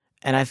suffer.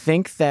 And I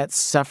think that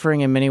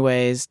suffering in many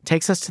ways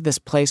takes us to this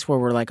place where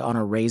we're like on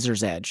a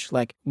razor's edge.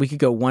 Like, we could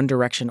go one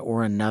direction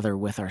or another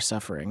with our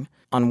suffering.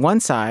 On one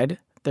side,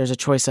 there's a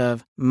choice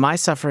of, my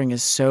suffering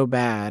is so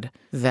bad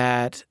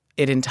that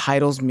it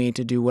entitles me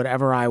to do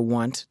whatever I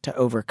want to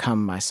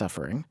overcome my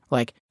suffering.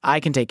 Like,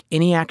 I can take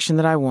any action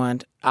that I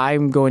want.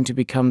 I'm going to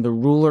become the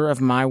ruler of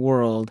my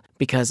world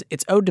because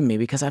it's owed to me,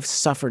 because I've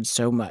suffered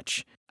so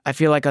much. I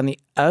feel like on the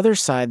other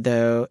side,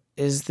 though,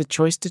 is the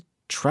choice to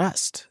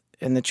trust.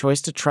 And the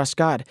choice to trust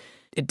God.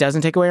 It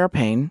doesn't take away our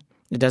pain.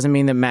 It doesn't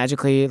mean that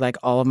magically, like,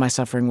 all of my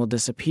suffering will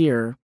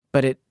disappear,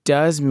 but it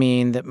does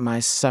mean that my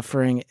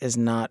suffering is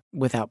not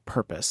without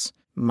purpose.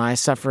 My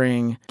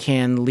suffering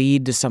can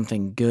lead to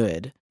something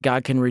good.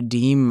 God can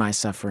redeem my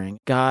suffering.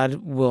 God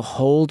will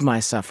hold my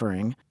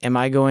suffering. Am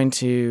I going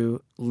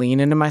to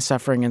lean into my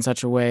suffering in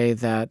such a way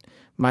that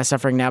my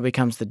suffering now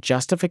becomes the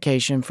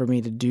justification for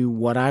me to do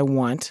what I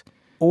want?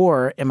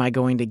 Or am I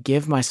going to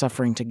give my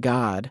suffering to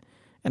God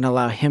and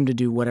allow him to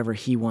do whatever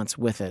he wants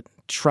with it,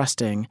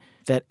 trusting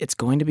that it's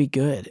going to be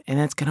good and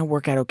it's going to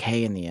work out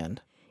okay in the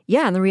end?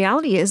 Yeah, and the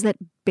reality is that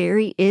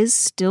Barry is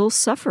still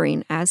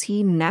suffering as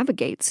he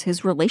navigates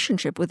his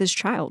relationship with his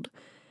child.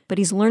 But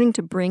he's learning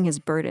to bring his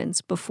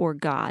burdens before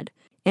God.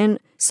 And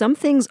some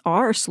things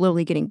are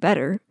slowly getting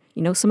better.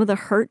 Some of the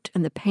hurt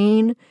and the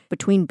pain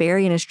between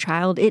Barry and his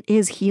child, it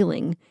is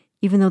healing,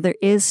 even though there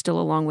is still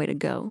a long way to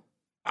go.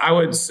 I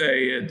would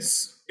say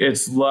it's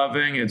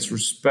loving, it's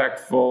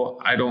respectful.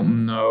 I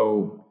don't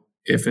know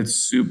if it's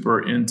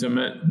super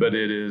intimate, but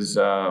it is,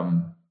 I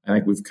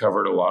think we've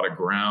covered a lot of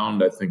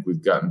ground. I think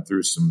we've gotten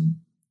through some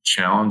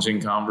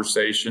challenging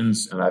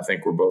conversations, and I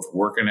think we're both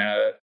working at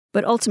it.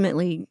 But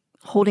ultimately,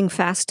 holding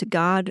fast to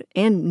God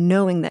and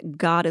knowing that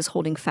God is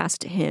holding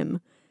fast to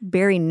him,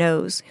 Barry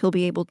knows he'll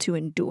be able to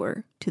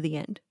endure to the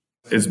end.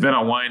 It's been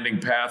a winding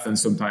path, and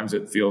sometimes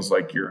it feels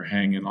like you're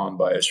hanging on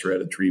by a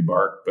shred of tree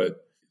bark,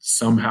 but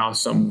somehow,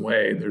 some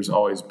way, there's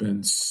always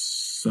been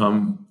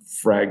some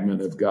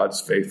fragment of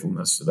God's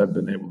faithfulness that I've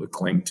been able to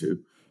cling to.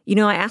 You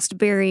know, I asked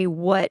Barry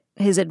what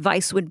his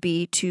advice would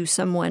be to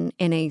someone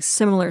in a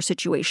similar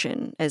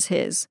situation as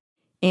his,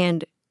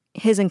 and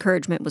his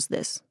encouragement was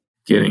this.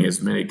 Getting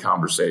as many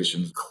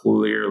conversations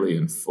clearly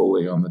and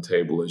fully on the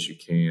table as you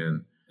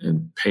can,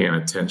 and paying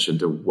attention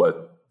to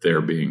what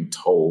they're being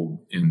told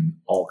in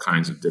all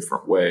kinds of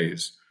different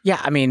ways. Yeah,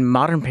 I mean,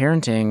 modern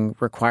parenting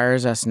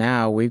requires us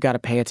now, we've got to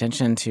pay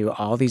attention to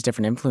all these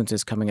different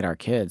influences coming at our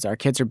kids. Our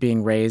kids are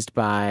being raised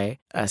by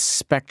a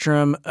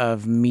spectrum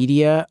of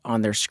media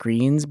on their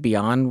screens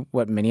beyond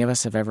what many of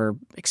us have ever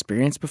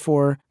experienced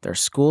before. Their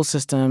school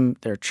system,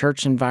 their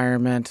church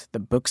environment, the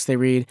books they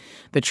read.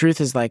 The truth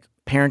is, like,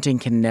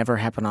 parenting can never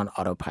happen on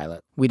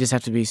autopilot. We just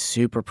have to be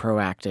super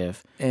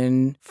proactive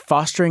in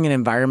fostering an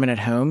environment at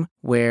home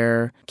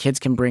where kids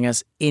can bring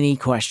us any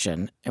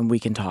question and we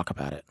can talk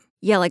about it.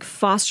 Yeah, like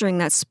fostering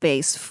that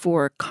space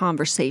for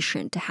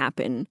conversation to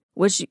happen,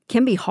 which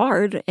can be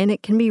hard and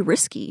it can be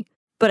risky,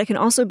 but it can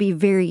also be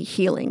very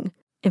healing.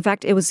 In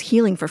fact, it was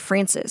healing for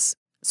Frances.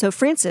 So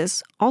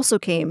Frances also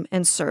came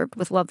and served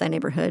with Love Thy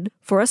Neighborhood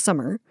for a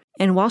summer.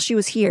 And while she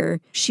was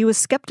here, she was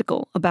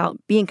skeptical about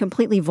being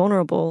completely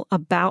vulnerable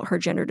about her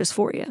gender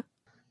dysphoria.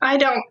 I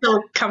don't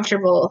feel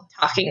comfortable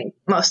talking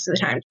most of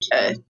the time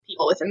to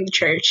people within the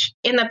church.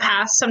 In the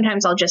past,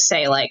 sometimes I'll just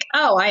say like,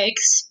 oh, I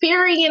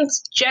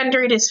experienced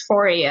gender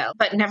dysphoria,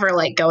 but never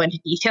like go into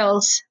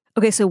details.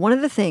 Okay, so one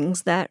of the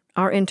things that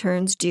our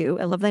interns do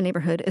at Love Thy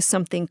Neighborhood is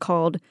something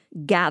called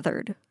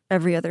Gathered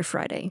every other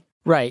Friday.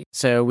 Right.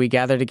 So we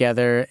gather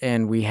together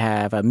and we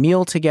have a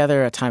meal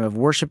together, a time of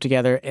worship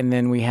together, and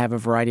then we have a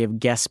variety of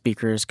guest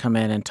speakers come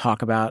in and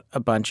talk about a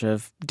bunch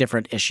of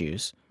different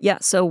issues. Yeah,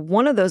 so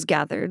one of those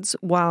gathereds,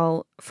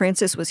 while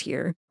Frances was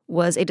here,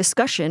 was a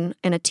discussion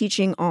and a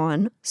teaching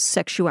on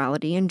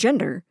sexuality and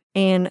gender.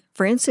 And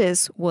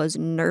Frances was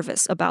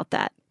nervous about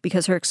that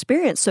because her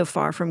experience so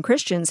far from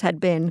Christians had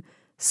been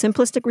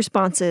simplistic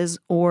responses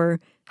or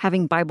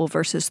having Bible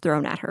verses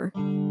thrown at her.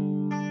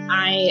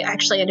 I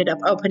actually ended up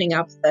opening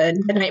up the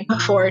night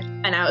before,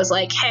 and I was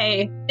like,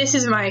 hey, this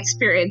is my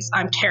experience.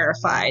 I'm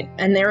terrified.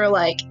 And they were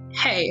like,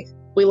 hey,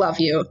 we love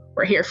you.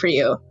 We're here for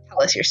you.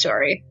 Tell us your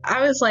story.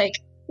 I was like,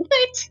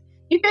 what?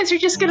 You guys are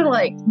just going to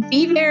like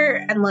be there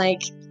and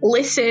like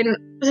listen.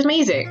 It was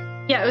amazing.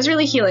 Yeah, it was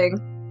really healing.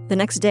 The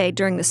next day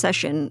during the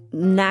session,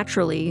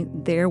 naturally,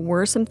 there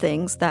were some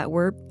things that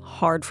were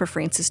hard for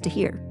Frances to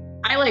hear.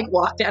 I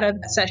walked out of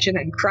that session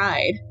and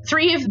cried.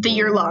 3 of the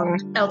year-long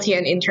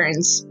LTN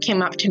interns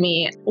came up to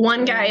me.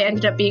 One guy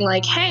ended up being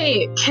like,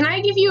 hey, can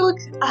I give you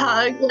a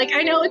hug?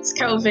 I know it's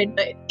COVID,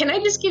 but can I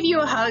just give you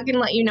a hug and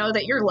let you know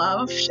that you're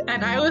loved?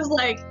 And I was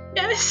like,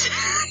 yes.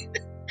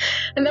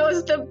 And that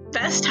was the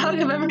best hug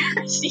I've ever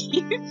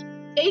received.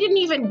 They didn't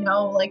even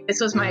know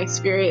this was my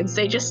experience.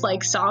 They just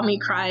saw me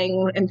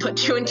crying and put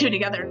 2 and 2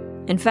 together.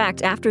 In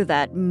fact, after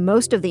that,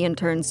 most of the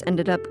interns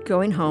ended up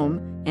going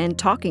home and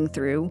talking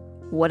through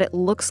what it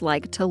looks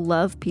like to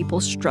love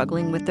people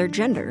struggling with their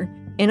gender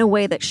in a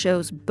way that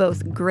shows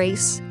both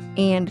grace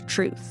and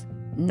truth.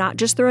 Not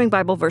just throwing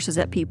Bible verses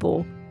at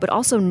people, but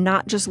also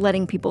not just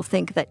letting people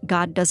think that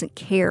God doesn't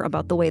care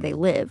about the way they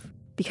live,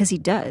 because he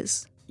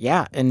does.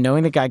 Yeah, and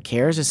knowing that God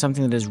cares is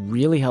something that has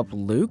really helped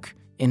Luke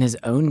in his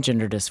own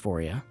gender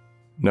dysphoria.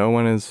 No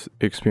one has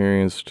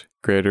experienced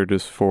greater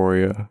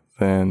dysphoria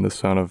than the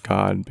Son of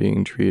God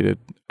being treated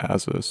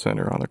as a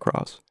sinner on the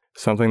cross.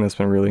 Something that's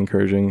been really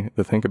encouraging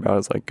to think about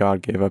is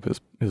God gave up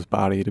his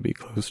body to be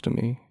close to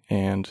me,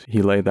 and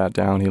he laid that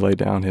down. He laid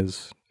down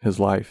his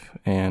life,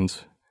 and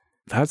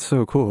that's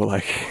so cool.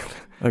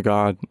 A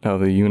God of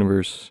the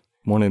universe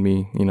wanted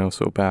me,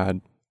 so bad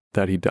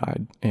that he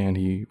died, and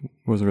he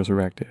was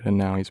resurrected, and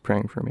now he's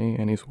praying for me,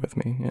 and he's with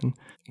me. And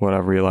what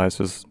I've realized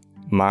is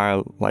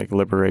my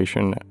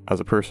liberation as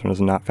a person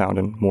is not found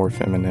in more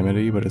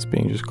femininity, but it's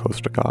being just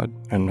close to God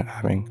and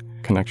having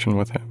connection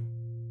with him.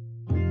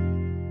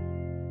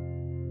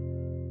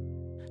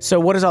 So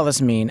what does all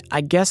this mean?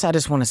 I guess I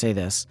just want to say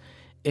this.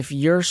 If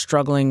you're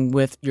struggling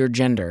with your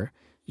gender,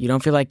 you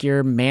don't feel like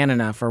you're man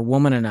enough or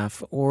woman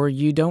enough, or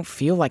you don't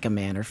feel like a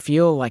man or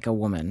feel like a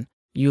woman,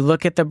 you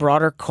look at the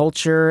broader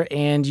culture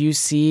and you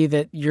see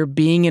that you're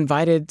being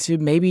invited to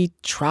maybe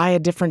try a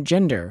different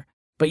gender.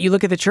 But you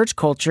look at the church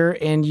culture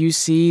and you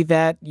see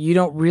that you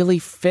don't really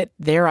fit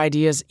their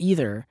ideas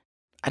either.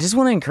 I just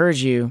want to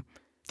encourage you,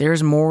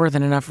 there's more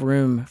than enough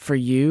room for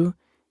you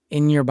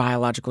in your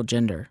biological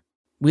gender.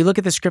 We look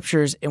at the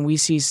scriptures and we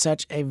see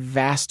such a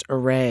vast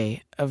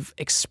array of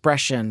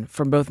expression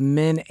from both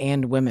men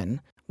and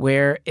women,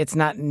 where it's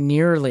not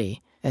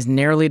nearly as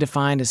narrowly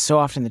defined as so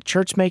often the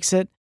church makes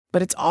it,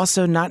 but it's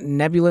also not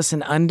nebulous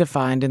and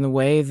undefined in the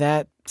way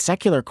that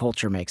secular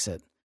culture makes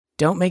it.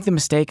 don't make the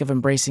mistake of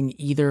embracing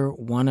either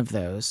one of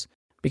those,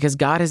 because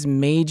God has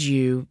made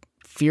you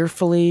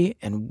fearfully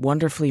and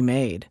wonderfully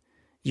made.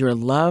 You're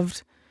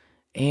loved,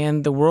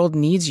 and the world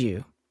needs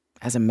you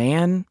as a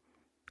man,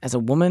 as a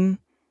woman,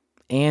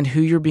 and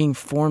who you're being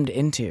formed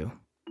into.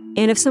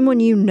 And if someone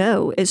you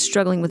know is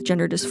struggling with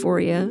gender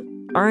dysphoria,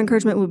 our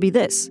encouragement would be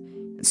this.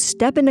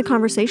 Step into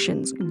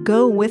conversations.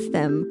 Go with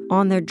them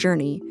on their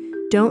journey.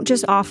 Don't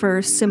just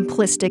offer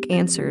simplistic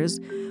answers,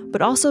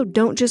 but also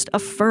don't just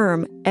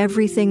affirm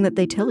everything that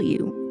they tell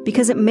you,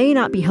 because it may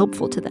not be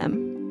helpful to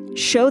them.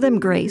 Show them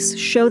grace,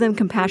 show them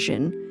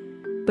compassion,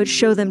 but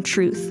show them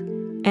truth,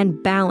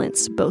 and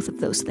balance both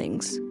of those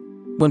things.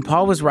 When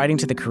Paul was writing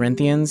to the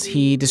Corinthians,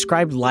 he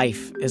described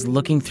life as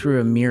looking through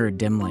a mirror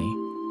dimly.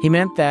 He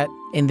meant that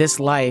in this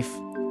life,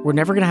 we're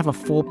never going to have a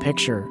full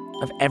picture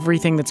of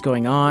everything that's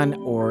going on,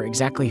 or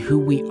exactly who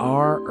we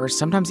are, or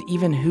sometimes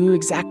even who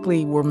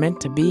exactly we're meant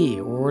to be,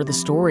 or the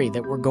story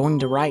that we're going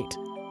to write.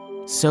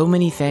 So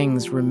many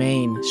things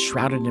remain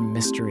shrouded in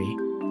mystery,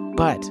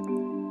 but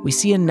we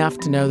see enough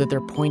to know that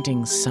they're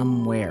pointing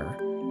somewhere.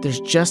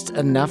 There's just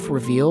enough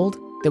revealed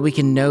that we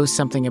can know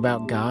something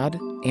about God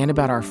and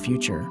about our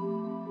future.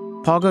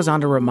 Paul goes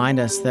on to remind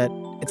us that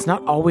it's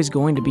not always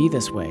going to be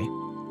this way.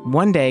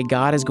 One day,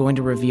 God is going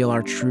to reveal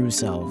our true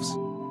selves.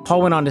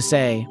 Paul went on to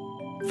say,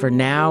 "For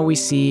now we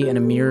see in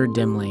a mirror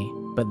dimly,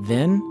 but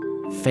then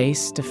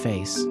face to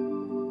face.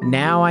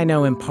 Now I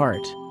know in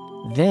part,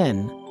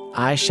 then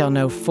I shall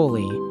know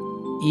fully,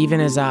 even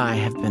as I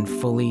have been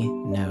fully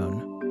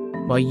known."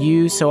 While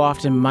you so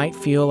often might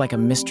feel like a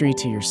mystery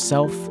to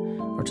yourself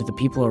or to the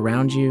people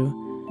around you,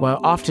 while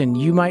often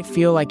you might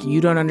feel like you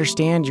don't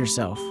understand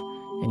yourself,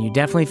 and you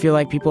definitely feel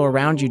like people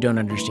around you don't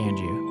understand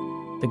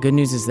you, the good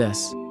news is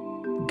this: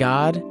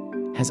 God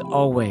has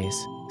always,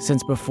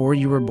 since before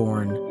you were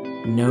born,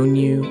 known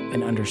you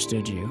and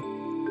understood you,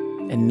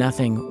 and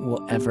nothing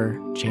will ever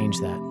change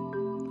that.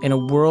 In a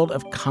world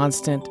of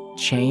constant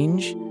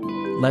change,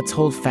 let's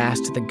hold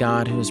fast to the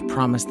God who has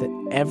promised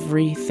that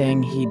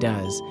everything he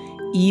does,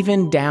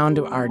 even down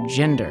to our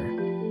gender,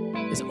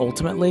 is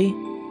ultimately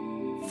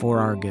for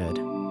our good.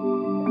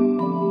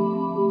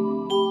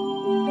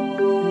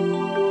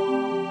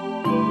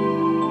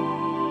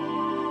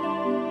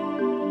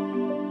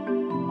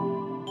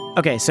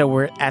 Okay, so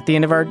we're at the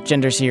end of our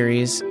gender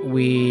series.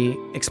 We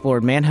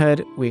explored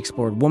manhood, we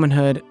explored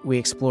womanhood, we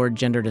explored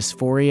gender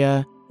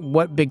dysphoria.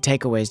 What big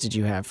takeaways did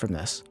you have from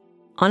this?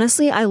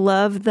 Honestly, I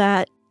love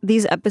that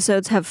these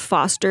episodes have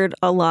fostered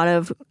a lot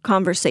of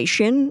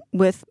conversation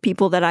with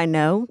people that I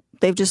know.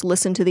 They've just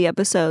listened to the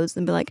episodes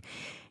and be like,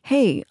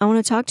 hey, I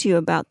want to talk to you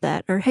about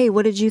that. Or, hey,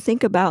 what did you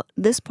think about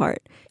this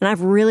part? And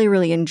I've really,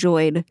 really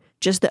enjoyed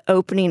just the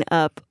opening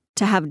up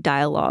to have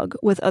dialogue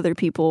with other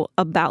people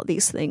about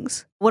these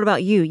things. What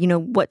about you?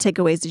 What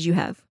takeaways did you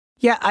have?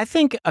 Yeah, I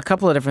think a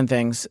couple of different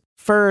things.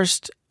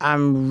 First,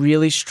 I'm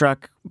really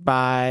struck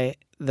by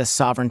the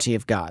sovereignty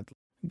of God.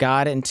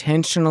 God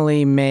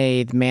intentionally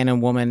made man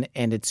and woman,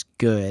 and it's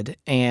good.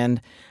 And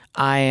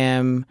I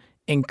am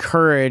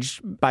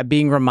encouraged by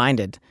being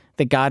reminded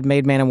that God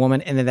made man and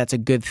woman and that that's a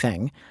good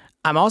thing.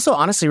 I'm also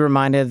honestly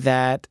reminded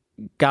that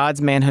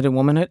God's manhood and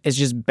womanhood is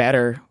just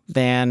better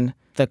than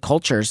the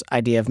culture's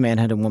idea of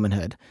manhood and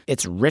womanhood.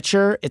 It's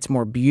richer, it's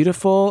more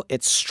beautiful,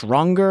 it's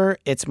stronger,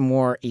 it's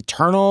more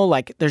eternal.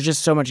 Like, there's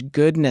just so much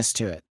goodness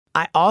to it.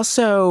 I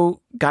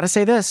also gotta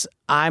say this,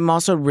 I'm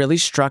also really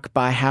struck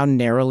by how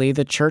narrowly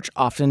the church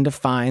often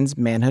defines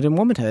manhood and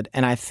womanhood.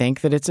 And I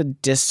think that it's a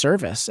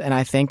disservice. And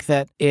I think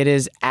that it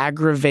is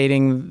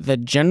aggravating the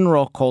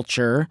general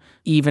culture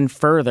even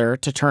further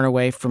to turn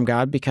away from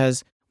God,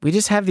 because we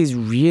just have these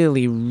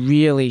really,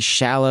 really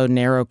shallow,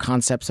 narrow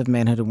concepts of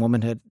manhood and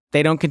womanhood.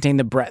 They don't contain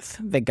the breadth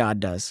that God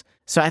does.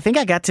 So I think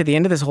I got to the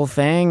end of this whole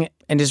thing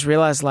and just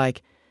realized,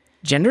 like,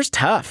 gender's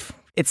tough.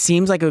 It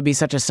seems like it would be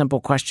such a simple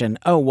question.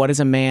 Oh, what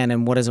is a man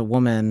and what is a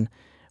woman?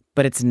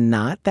 But it's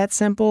not that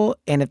simple.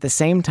 And at the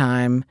same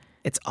time,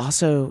 it's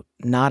also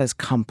not as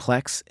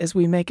complex as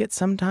we make it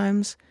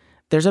sometimes.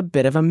 There's a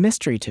bit of a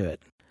mystery to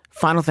it.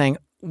 Final thing,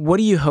 what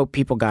do you hope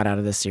people got out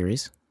of this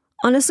series?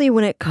 Honestly,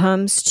 when it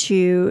comes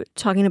to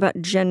talking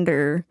about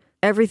gender,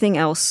 everything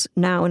else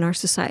now in our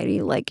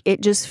society, like,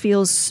 it just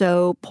feels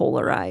so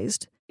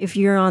polarized. If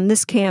you're on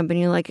this camp and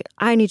you're like,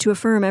 I need to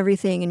affirm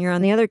everything, and you're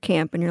on the other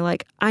camp and you're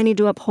like, I need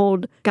to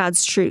uphold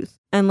God's truth.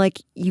 And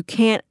like, you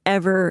can't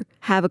ever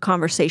have a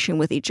conversation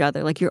with each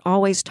other. Like, you're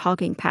always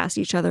talking past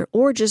each other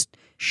or just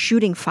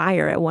shooting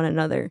fire at one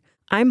another.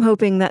 I'm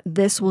hoping that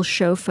this will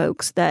show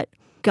folks that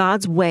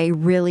God's way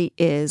really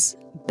is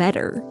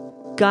better.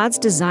 God's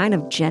design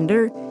of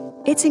gender,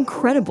 it's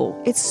incredible.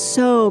 It's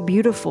so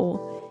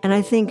beautiful. And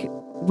I think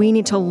we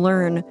need to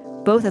learn,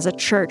 both as a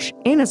church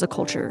and as a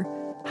culture,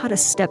 how to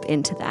step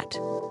into that.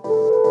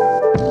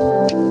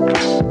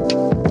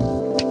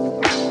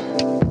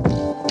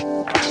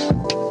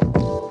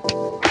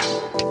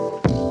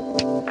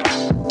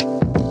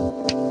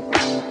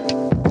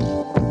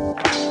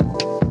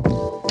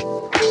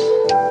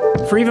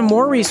 For even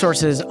more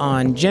resources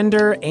on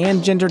gender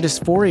and gender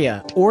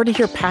dysphoria, or to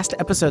hear past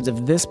episodes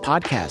of this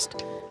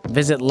podcast,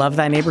 Visit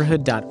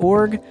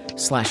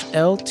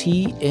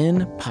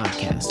lovethyneighborhood.org/LTN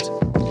podcast.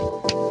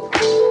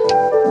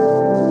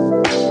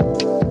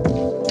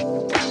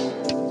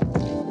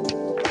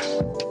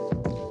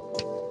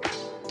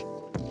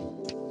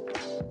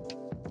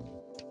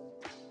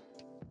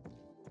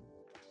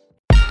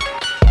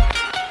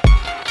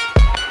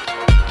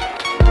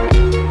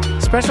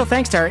 Special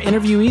thanks to our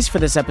interviewees for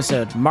this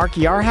episode, Mark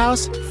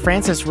Yarhouse,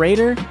 Francis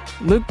Rader,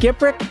 Luke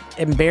Giprick,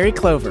 and Barry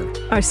Clover.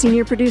 Our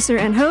senior producer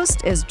and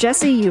host is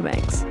Jesse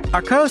Eubanks.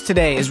 Our co-host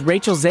today is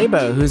Rachel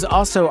Zabo, who's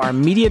also our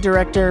media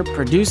director,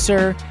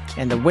 producer,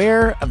 and the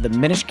wearer of the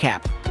Minish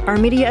cap. Our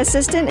media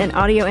assistant and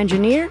audio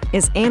engineer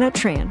is Anna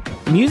Tran.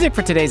 Music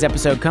for today's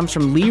episode comes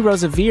from Lee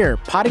Rosevere,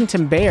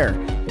 Poddington Bear,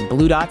 and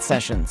Blue Dot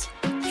Sessions.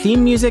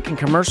 Theme music and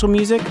commercial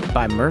music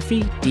by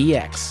Murphy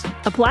DX.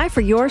 Apply for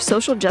your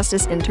social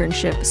justice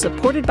internship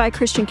supported by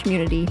Christian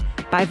Community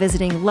by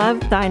visiting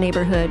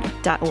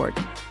lovethyneighborhood.org.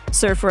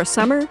 Serve for a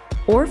summer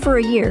or for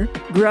a year,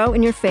 grow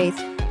in your faith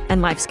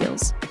and life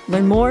skills.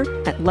 Learn more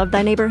at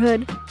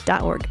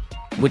lovethyneighborhood.org.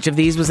 Which of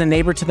these was a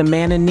neighbor to the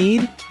man in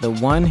need? The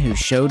one who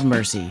showed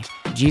mercy.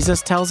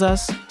 Jesus tells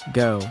us,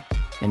 go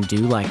and do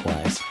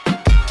likewise.